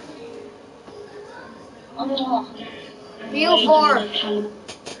 BO4.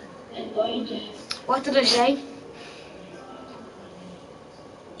 What did I say?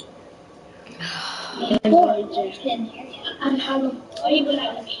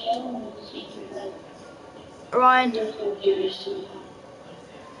 Ryan,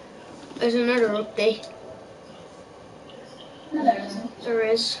 there's another update. There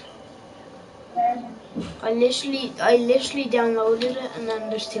is. I literally downloaded it and then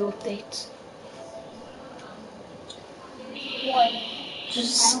there's 2 updates.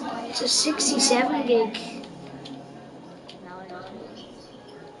 It's a 67 gig.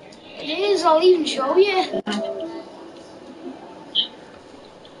 It is, I'll even show you.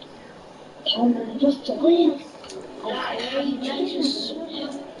 Just to leave. Okay, Jesus.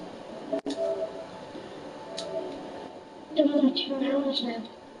 Another 2 hours now.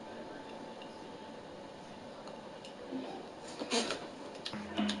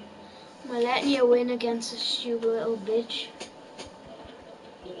 Am I letting you win against this stupid little bitch?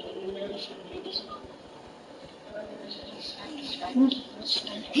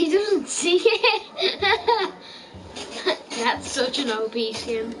 He doesn't see it. That's such an OP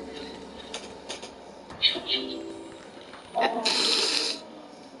skin.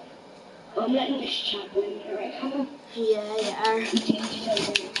 I'm letting this chat win here, right, Callum? Yeah, you are.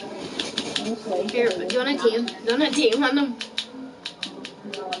 Here, do you want a team? Do you want a team on them?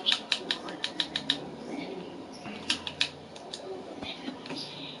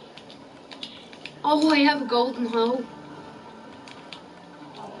 Oh, I have a golden hoe.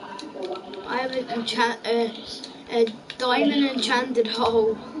 I have a diamond enchanted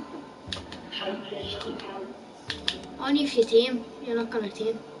hoe. Only if you team. You're not gonna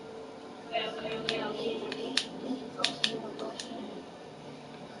team.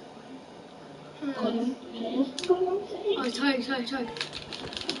 Oh, sorry.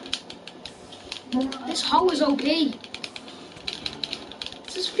 This hoe is OP. It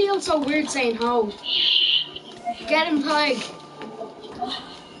just feels so weird saying hoe. Get him, Tig.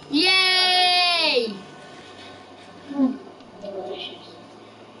 Yay!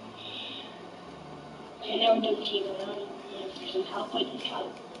 I never do team alone. For some help, I can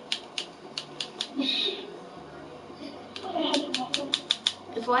help.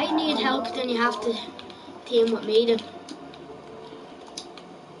 If I need help, then you have to team with me then.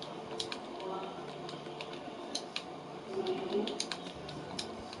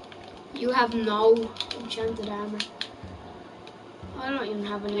 You have no enchanted armor. I don't even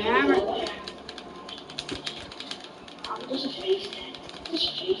have any armor. This is face.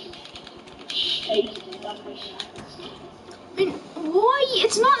 I mean, why?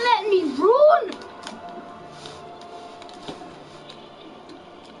 It's not letting me run.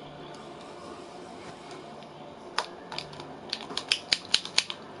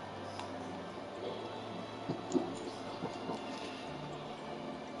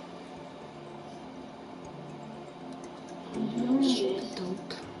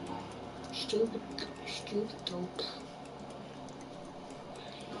 Stupid dope.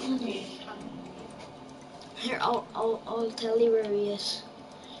 Here, I'll tell you where he is.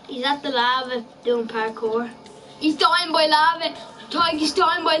 He's at the lava doing parkour. He's dying by lava. Tiger's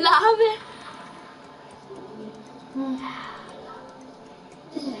dying by lava.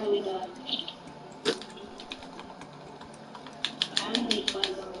 This is how we die.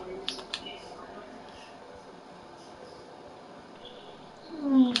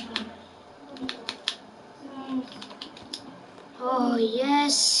 Oh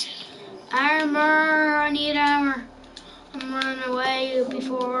yes, armor. I need armor. I'm running away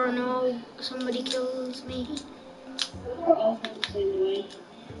before somebody kills me. We're all going the same way.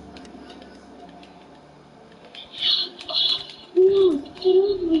 You're gonna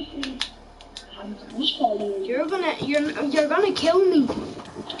kill me. I'm just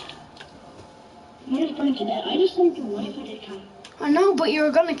burning to death. I just think the life I did come. I know, but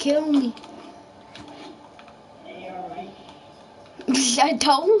you're gonna kill me. Yeah, you're alright. I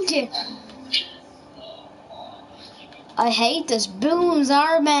told you. I hate this Boone's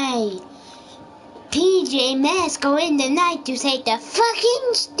army. PJ Masks go in the night to save the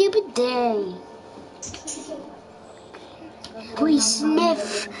fucking stupid day. We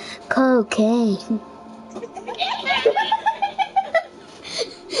sniff cocaine.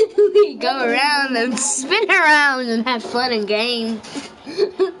 We Go around and spin around and have fun and games.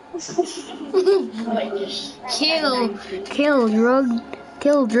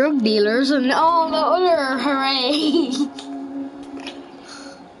 Kill drug dealers and all the other hooray.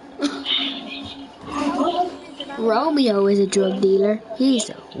 Romeo is a drug dealer. He's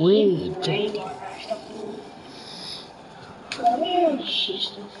a weird drug dealer.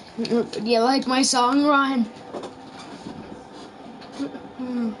 Do you like my song, Ryan?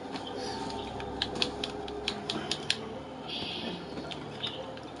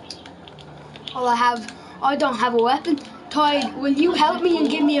 I don't have a weapon. Ty, will you help me and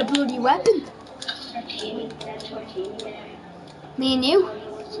give me a bloody weapon? Me and you?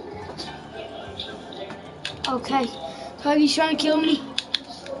 Okay. Ty, he's trying to kill me.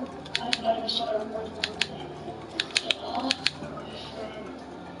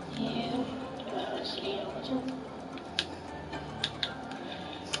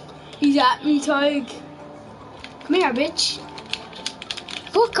 He's at me, Ty. Come here, bitch.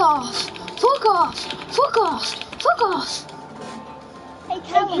 Fuck off! Fuck off! Fuck off! Fuck off! Hey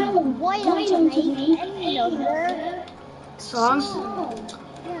Callum, why don't you make another song?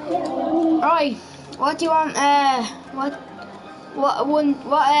 Right. What do you want? What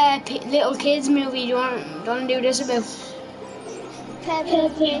little kids movie do you want to do this about?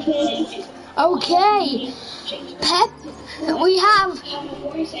 Okay. We have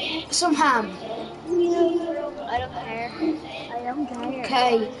some ham. I don't care.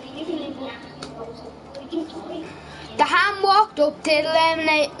 Okay. The ham walked up to the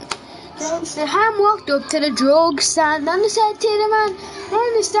lemonade. The ham walked up to the drug stand and said to the man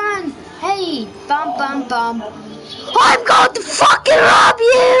on the stand, "Hey, bam, bam, bam, I'm going to fucking rob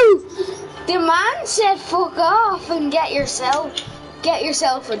you!" The man said, "Fuck off and get yourself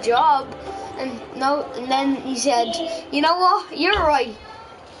a job." And then he said, "You know what? You're right."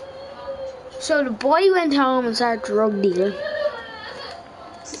 So the boy went home and started drug dealing.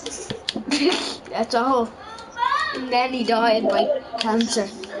 That's all. And then he died by cancer.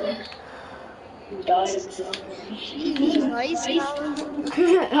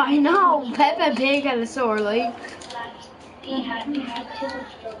 I know, Peppa Pig had a sore leg.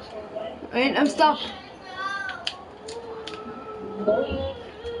 Right, I'm stopped.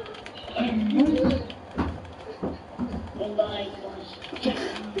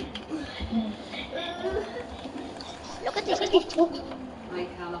 Look at this. Hi,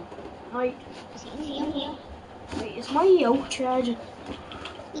 Callum. Hi. Wait, is my yoke charging?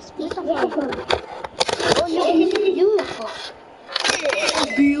 It's beautiful. Oh, you're beautiful.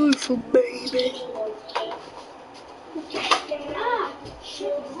 Beautiful baby. Oh,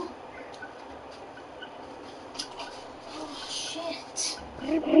 shit.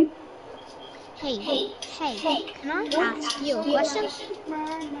 Hey, can I ask you a question?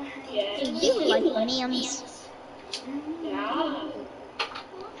 Do you like memes?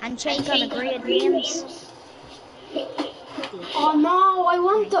 Handshake on agreed memes? Oh no, I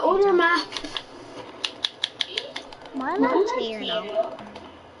want the other map. My map's here now.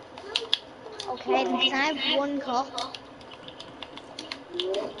 Okay, then can I have one cup?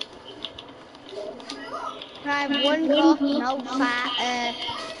 Can I have one cup? No fat.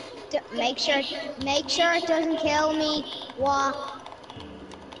 Make sure it doesn't kill me. What?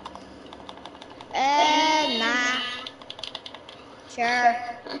 Nah. Sure.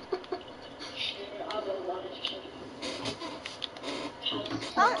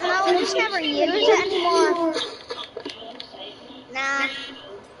 Oh no, I just never use it anymore. Nah.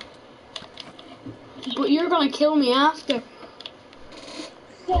 But you're gonna kill me after.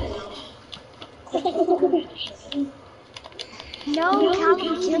 No,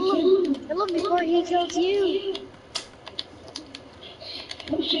 Callum, kill him. Kill him before he kills you.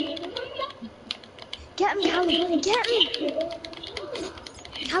 Get him, Callum. Get him.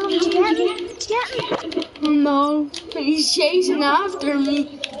 Callum, did you get him? Did you get him? Oh no, he's chasing after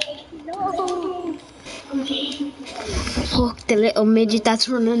me. No. Fuck the little midget that's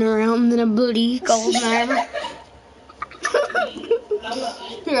running around in a bloody golden armor.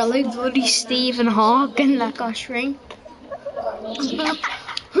 You're like bloody Stephen Hawking that got shrinked.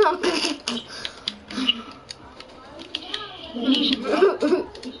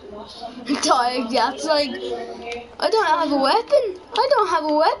 That's like, I don't have a weapon. I don't have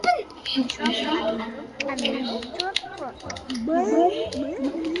a weapon.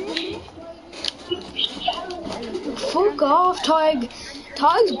 Fuck off, Tig.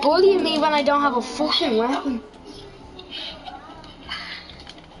 Tig's bullying me when I don't have a fucking weapon.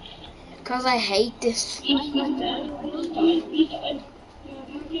 Cause I hate this.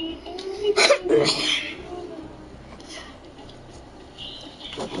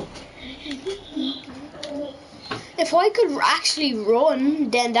 If I could actually run,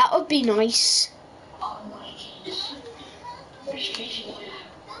 then that would be nice.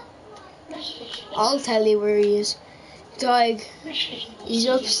 I'll tell you where he is. Dog, he's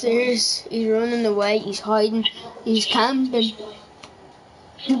upstairs, he's running away, he's hiding, he's camping.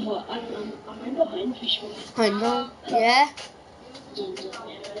 I know, yeah.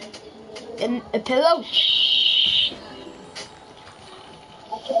 And a pillow.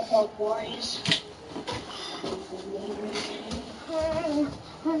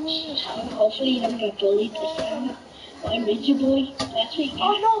 Hopefully you don't get bullied this time. By Midget Boy. That's what you get.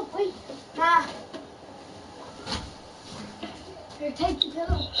 Oh no, wait. Ah. Here, take the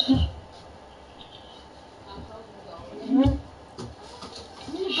pillow.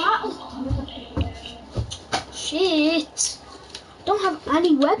 Shit. Don't have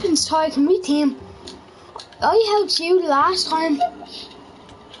any weapons, Ty. Can we team? I helped you last time.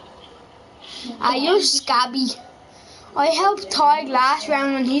 You're scabby. I helped Ty last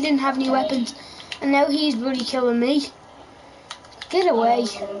round when he didn't have any weapons, and now he's bloody killing me. Get away.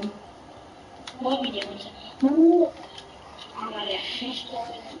 What are we doing? No.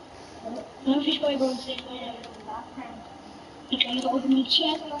 No fish boy going to say way out of the background. He's going to go over me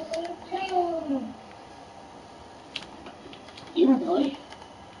chest. You boy.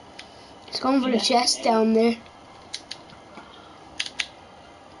 He's going for the chest down there.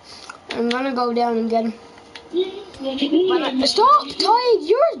 I'm gonna go down and get him. Stop, Ty,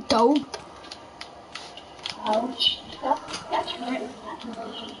 you're dope. Ouch. That's right.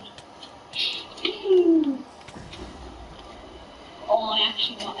 Oh, I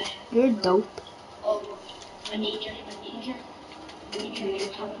actually got it. You're dope. Oh, I need you.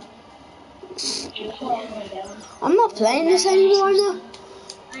 I'm not playing this anymore now.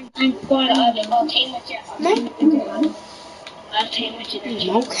 I'll team with you. I'll team with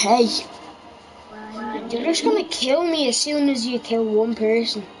you. Okay. You're just gonna kill me as soon as you kill one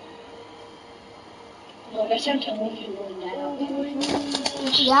person. Well, that's how I'm telling you going down.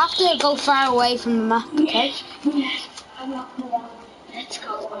 You have to go far away from the map, okay? Yes, I'm not going down. Let's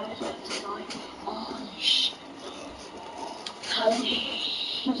go. I was about to die. Oh, shit. Callum,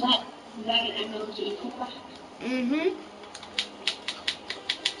 was that an MLG putback? Mm-hmm.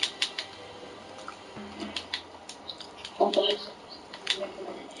 Oh, boys.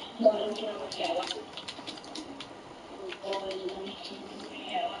 No, I don't get a weapon.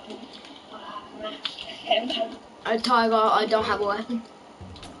 I don't have a weapon.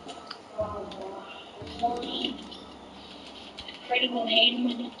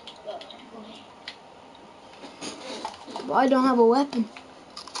 I don't have a weapon.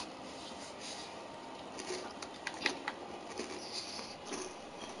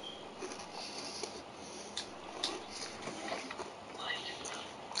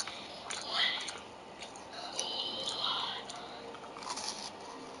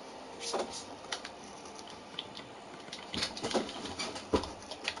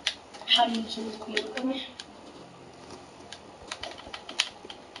 How do you choose to be with me?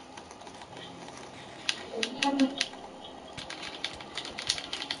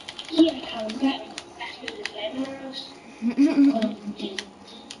 Yeah, Callum, that's what the flavor is.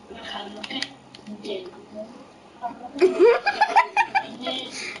 Callum, okay?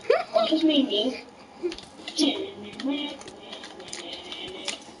 What does mean you?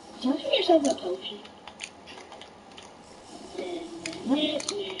 Don't give yourself a potion.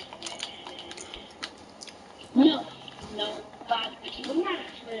 No, bad, but you wouldn't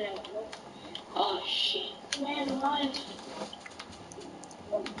actually know. Oh shit. Man, alive.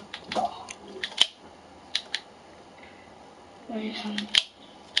 Where are you coming?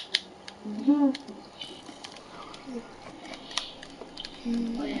 Oh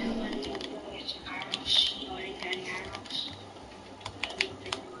yeah, when you get arrows, you already got arrows.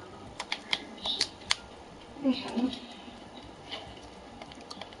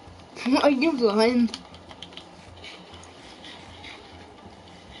 Are you blind?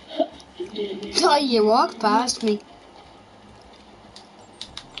 Oh, you walked past me.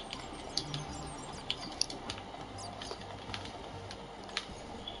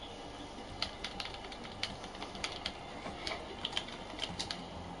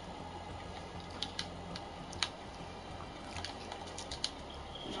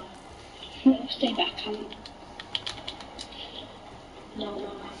 Stay back, Callum.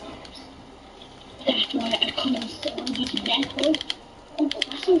 No. That's why I couldn't sit on you to death, boy. Oh,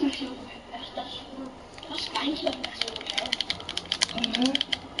 that sounds actually over there. That's fine, so that's over there.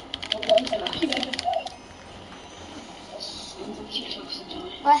 Oh, boy, I'm actually going to die.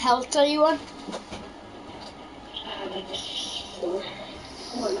 What health are you on? Like 4.5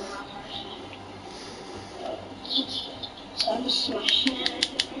 hours.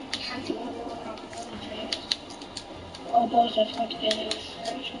 I've got to get it.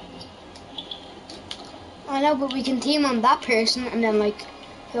 I know, but we can team on that person and then like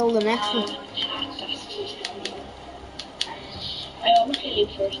kill the next one. I always kill you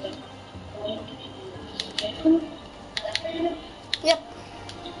first then. Yep.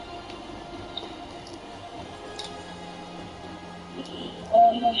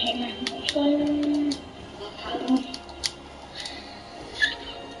 Oh, you're hitting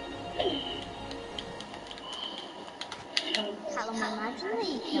Callum, imagine that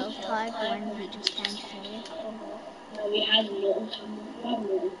you killed Todd when he just came to kill you. No, we had no.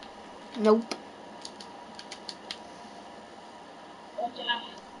 Nope. What do you have?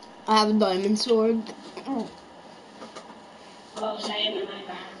 I have a diamond sword. Oh, same in my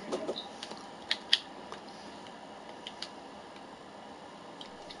bag.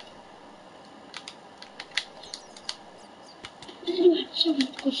 So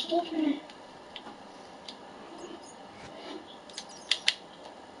much good stuff in it.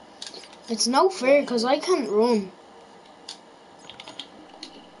 It's no fair because I can't run.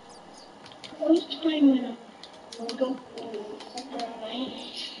 What's the time when we'll go?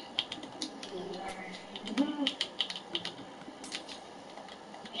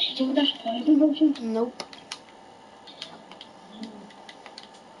 Do that fighting motion? Nope.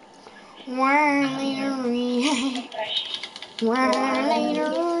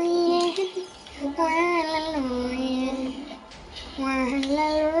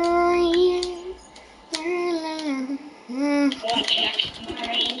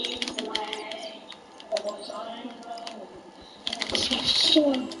 So,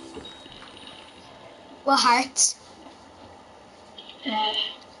 What hearts?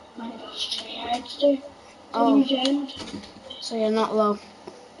 my gosh, 3 hearts there. Oh, Gems. so you're not low.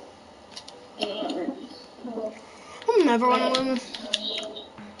 I'm never want to win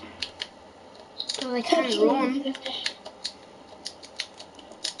because I can't run.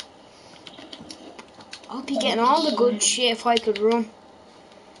 I'll be getting all the good shit if I could run.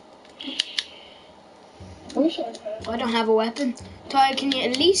 I don't have a weapon. Ty, can you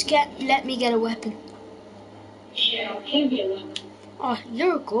at least let me get a weapon? Yeah, I'll give you one. Oh,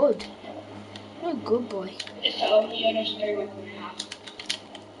 you're good. You're a good boy. It's the only other spare weapon I have.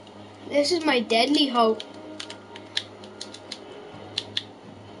 This is my deadly hope.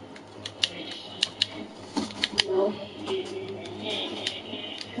 No.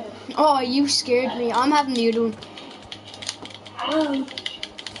 Oh, you scared me. I'm having the other one.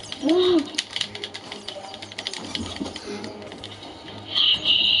 No.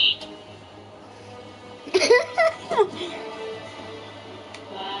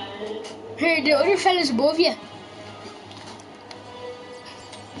 Here, the other fella's above you.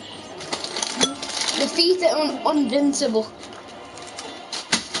 Defeat the invincible.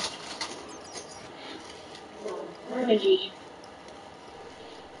 Where is he?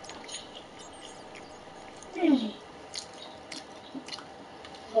 Where is he?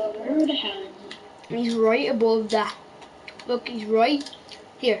 Well, where the hell is he? He's right above that. Look, he's right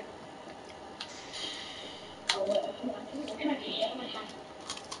here. Oh, what can I get my hand?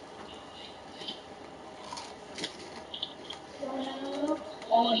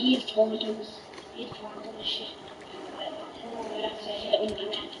 Oh, he is told us. He's told us shit.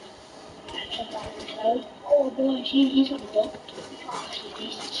 Oh boy, he's got a book.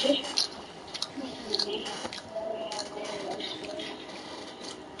 He's shit.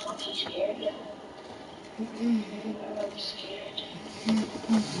 I'm scared. I'm scared.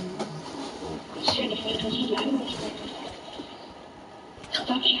 I'm scared of because he's language. Stop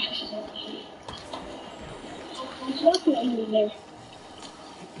accidentally. There's nothing in there.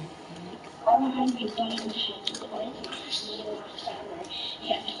 All I have is done in the shit. The ones that I've seen in the summer. He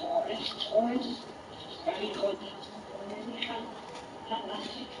had Taurus. Taurus is very good. He had that last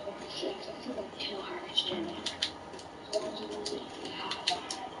week for 6. I feel like 2 hearts during that. Taurus is really hard.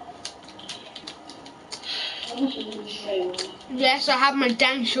 Taurus is really straight. Yes, I have my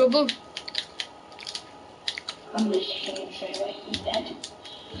dang shovel. I'm really straight away. He's dead.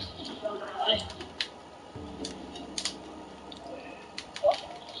 He's gonna die.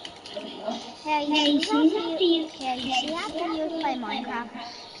 Yeah, you see after you play Minecraft,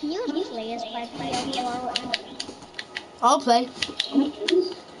 can you please play PO4 with me? I'll play.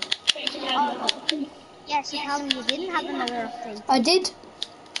 Yes, you told me you didn't have another update. I did.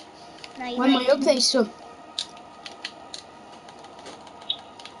 No, you When my didn't. update's so.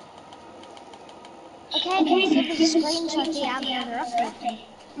 Okay, then give us a screenshot that you have another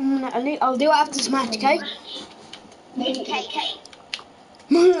update. I'll do it after this match, okay? Okay.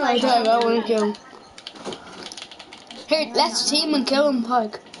 I don't want to kill him. Here, let's team and kill him,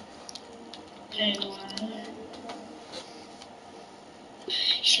 Pug.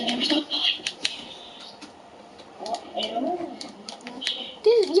 Should never stop.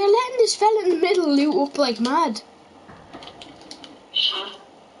 You're letting this fella in the middle loot up like mad.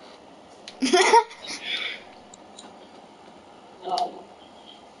 No.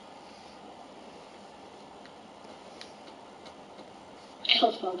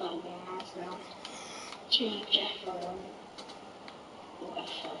 Killed fell down there as well. Gee, Jeff for one. We'll get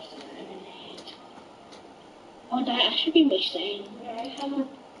first and eliminate. Oh, that should be missing. Right, Callum?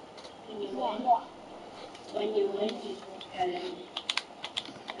 When you win. When you win, you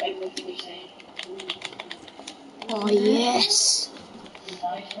right, what do we say? Oh yes.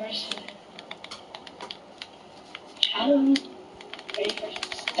 Die first. Callum. Ready for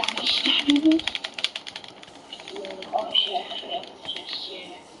stabbing. Oh shit, yes,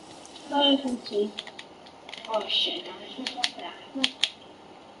 yeah. I can see. Oh shit, now there's no stuff that.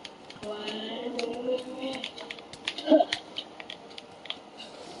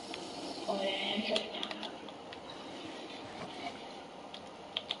 Oh yeah, it's like that.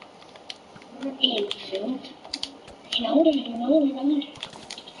 We're being filmed. You know they're running.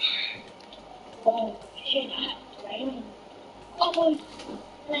 Oh shit, right? Oh boy,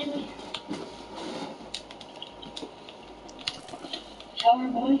 let me. Shower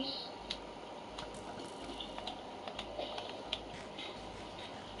boys.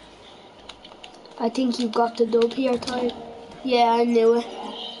 I think you got the dub here, Ty. Yeah, I knew it.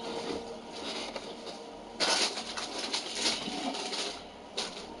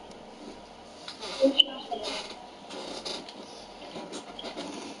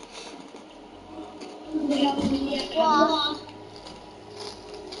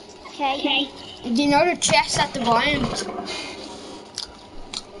 Okay. Do you know the chest at the bottom?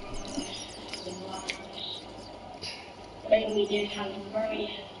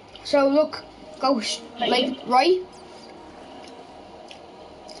 So look, go like right.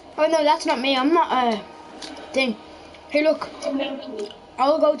 Oh no, that's not me. I'm not a thing. Hey, look.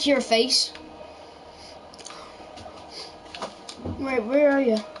 I'll go to your face. Right, where are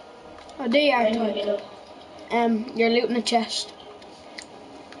you? Oh, there you are, Ty. You're looting a chest.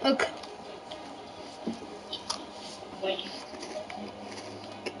 Look.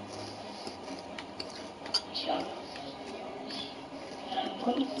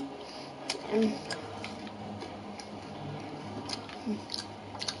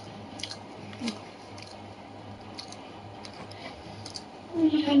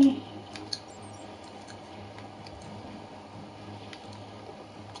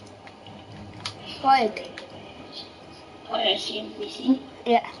 Quiet. Oh, I see him. We see him.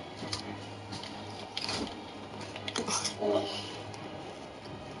 Yeah.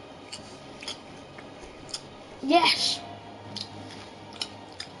 Yes.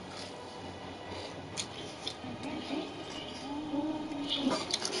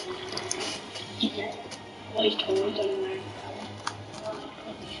 Oh, he's totally done there.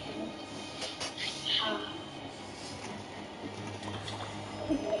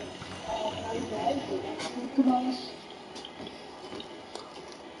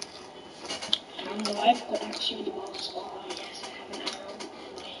 I'm alive, but actually the ball is small. Yes, I have an arrow.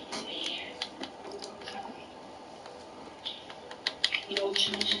 You know,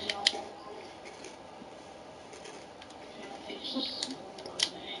 changes out there.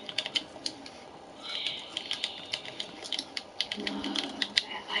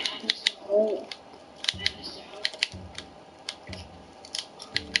 I have this hole.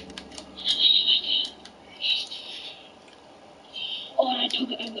 Oh, and I took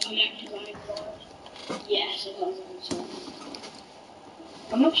it. I actually got it. Yes, it was.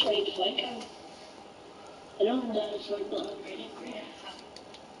 I'm not sure if I can. I don't know that it's like not ready.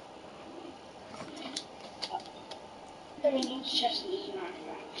 I mean, it's just an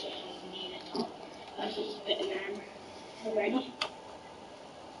artifact, so I don't need it all. That's just a bit of armor. I'm ready.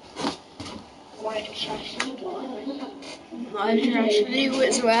 Why to trash the ball? I'll trash you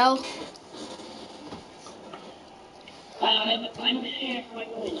as well. I'm here for my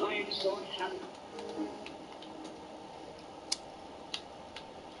own iron sword hammer.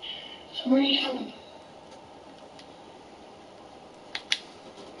 So where are you coming?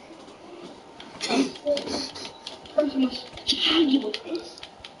 First must tag you with this.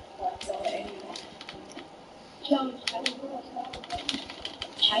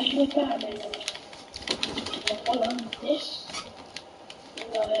 Tag you with that, and then follow on with this.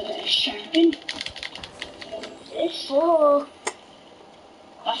 Sharpen. This. Oh.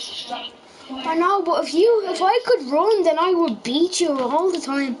 That's a strap. I know, but if I could run, then I would beat you all the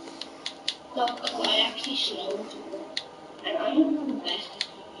time. No, I actually slowed. And I'm the best at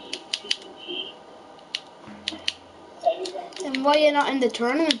PvP. Then why are you not in the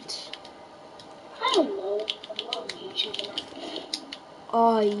tournament? I don't know. I'm not on YouTube.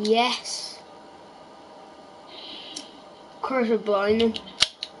 Oh yes. Curse of blinding.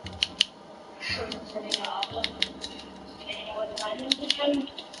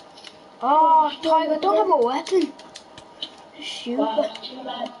 Oh, Tiger, don't have a weapon. Shoot. Well, too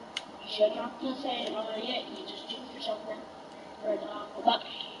bad. You should not just say it already yet. You just do yourself now. Or not.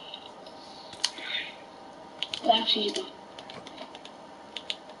 But actually, you don't.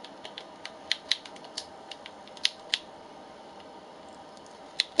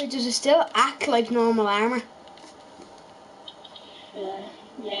 Does it still act like normal armor?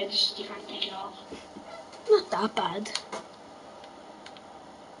 Yeah, just you can't take it off. Not that bad.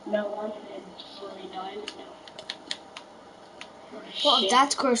 No one and fully diamond now. What if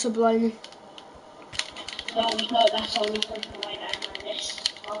that's curse of blinding? No, that's only for the white armor. This.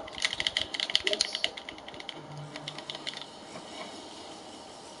 Oh, this.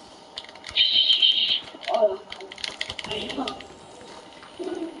 Oh, I know.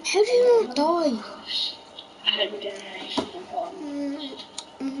 How do you not die? I had regeneration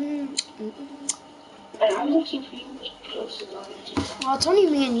Mm-hmm. and I was actually pretty close to dying too. Well, it's only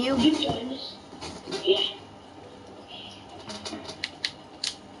me and you. You joined us? Yeah.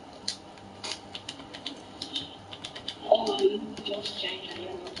 Oh, you just changed your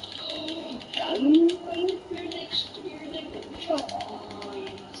name. You're next. Oh, you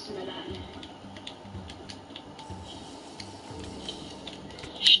must have been at it.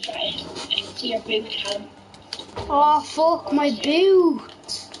 Straight. I can see your boot, Callum. Oh fuck my boot!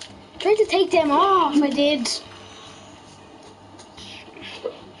 Tried to take them off, I did.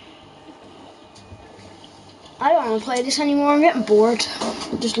 I don't want to play this anymore, I'm getting bored.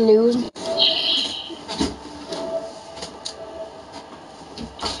 I'm just losing.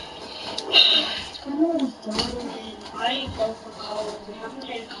 I go for Callum. We haven't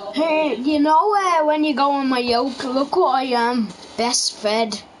played Callum. Hey, you know when you go on my yoke, look what I am. Best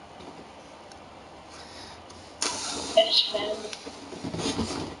fed. Best friend.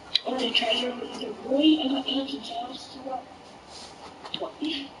 Oh, the treasure with the boy. I got anything else to what?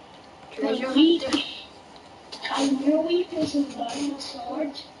 Treasure hunter. And your weakness is buying a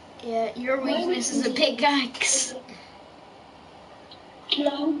sword. Yeah, your weakness is a pickaxe.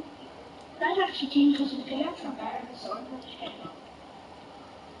 No, that actually came because the pickaxe are better than the sword.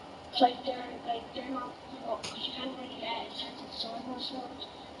 It's like they're not, because you can't really get a sense of the sword or sword.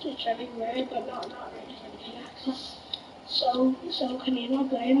 So it's very rare, but not really for the pickaxes. So can you not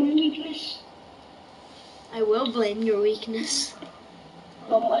blame my weakness? I will blame your weakness.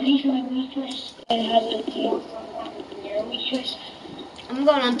 But what is my weakness? It has been more from your weakness. I'm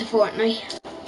going on to Fortnite.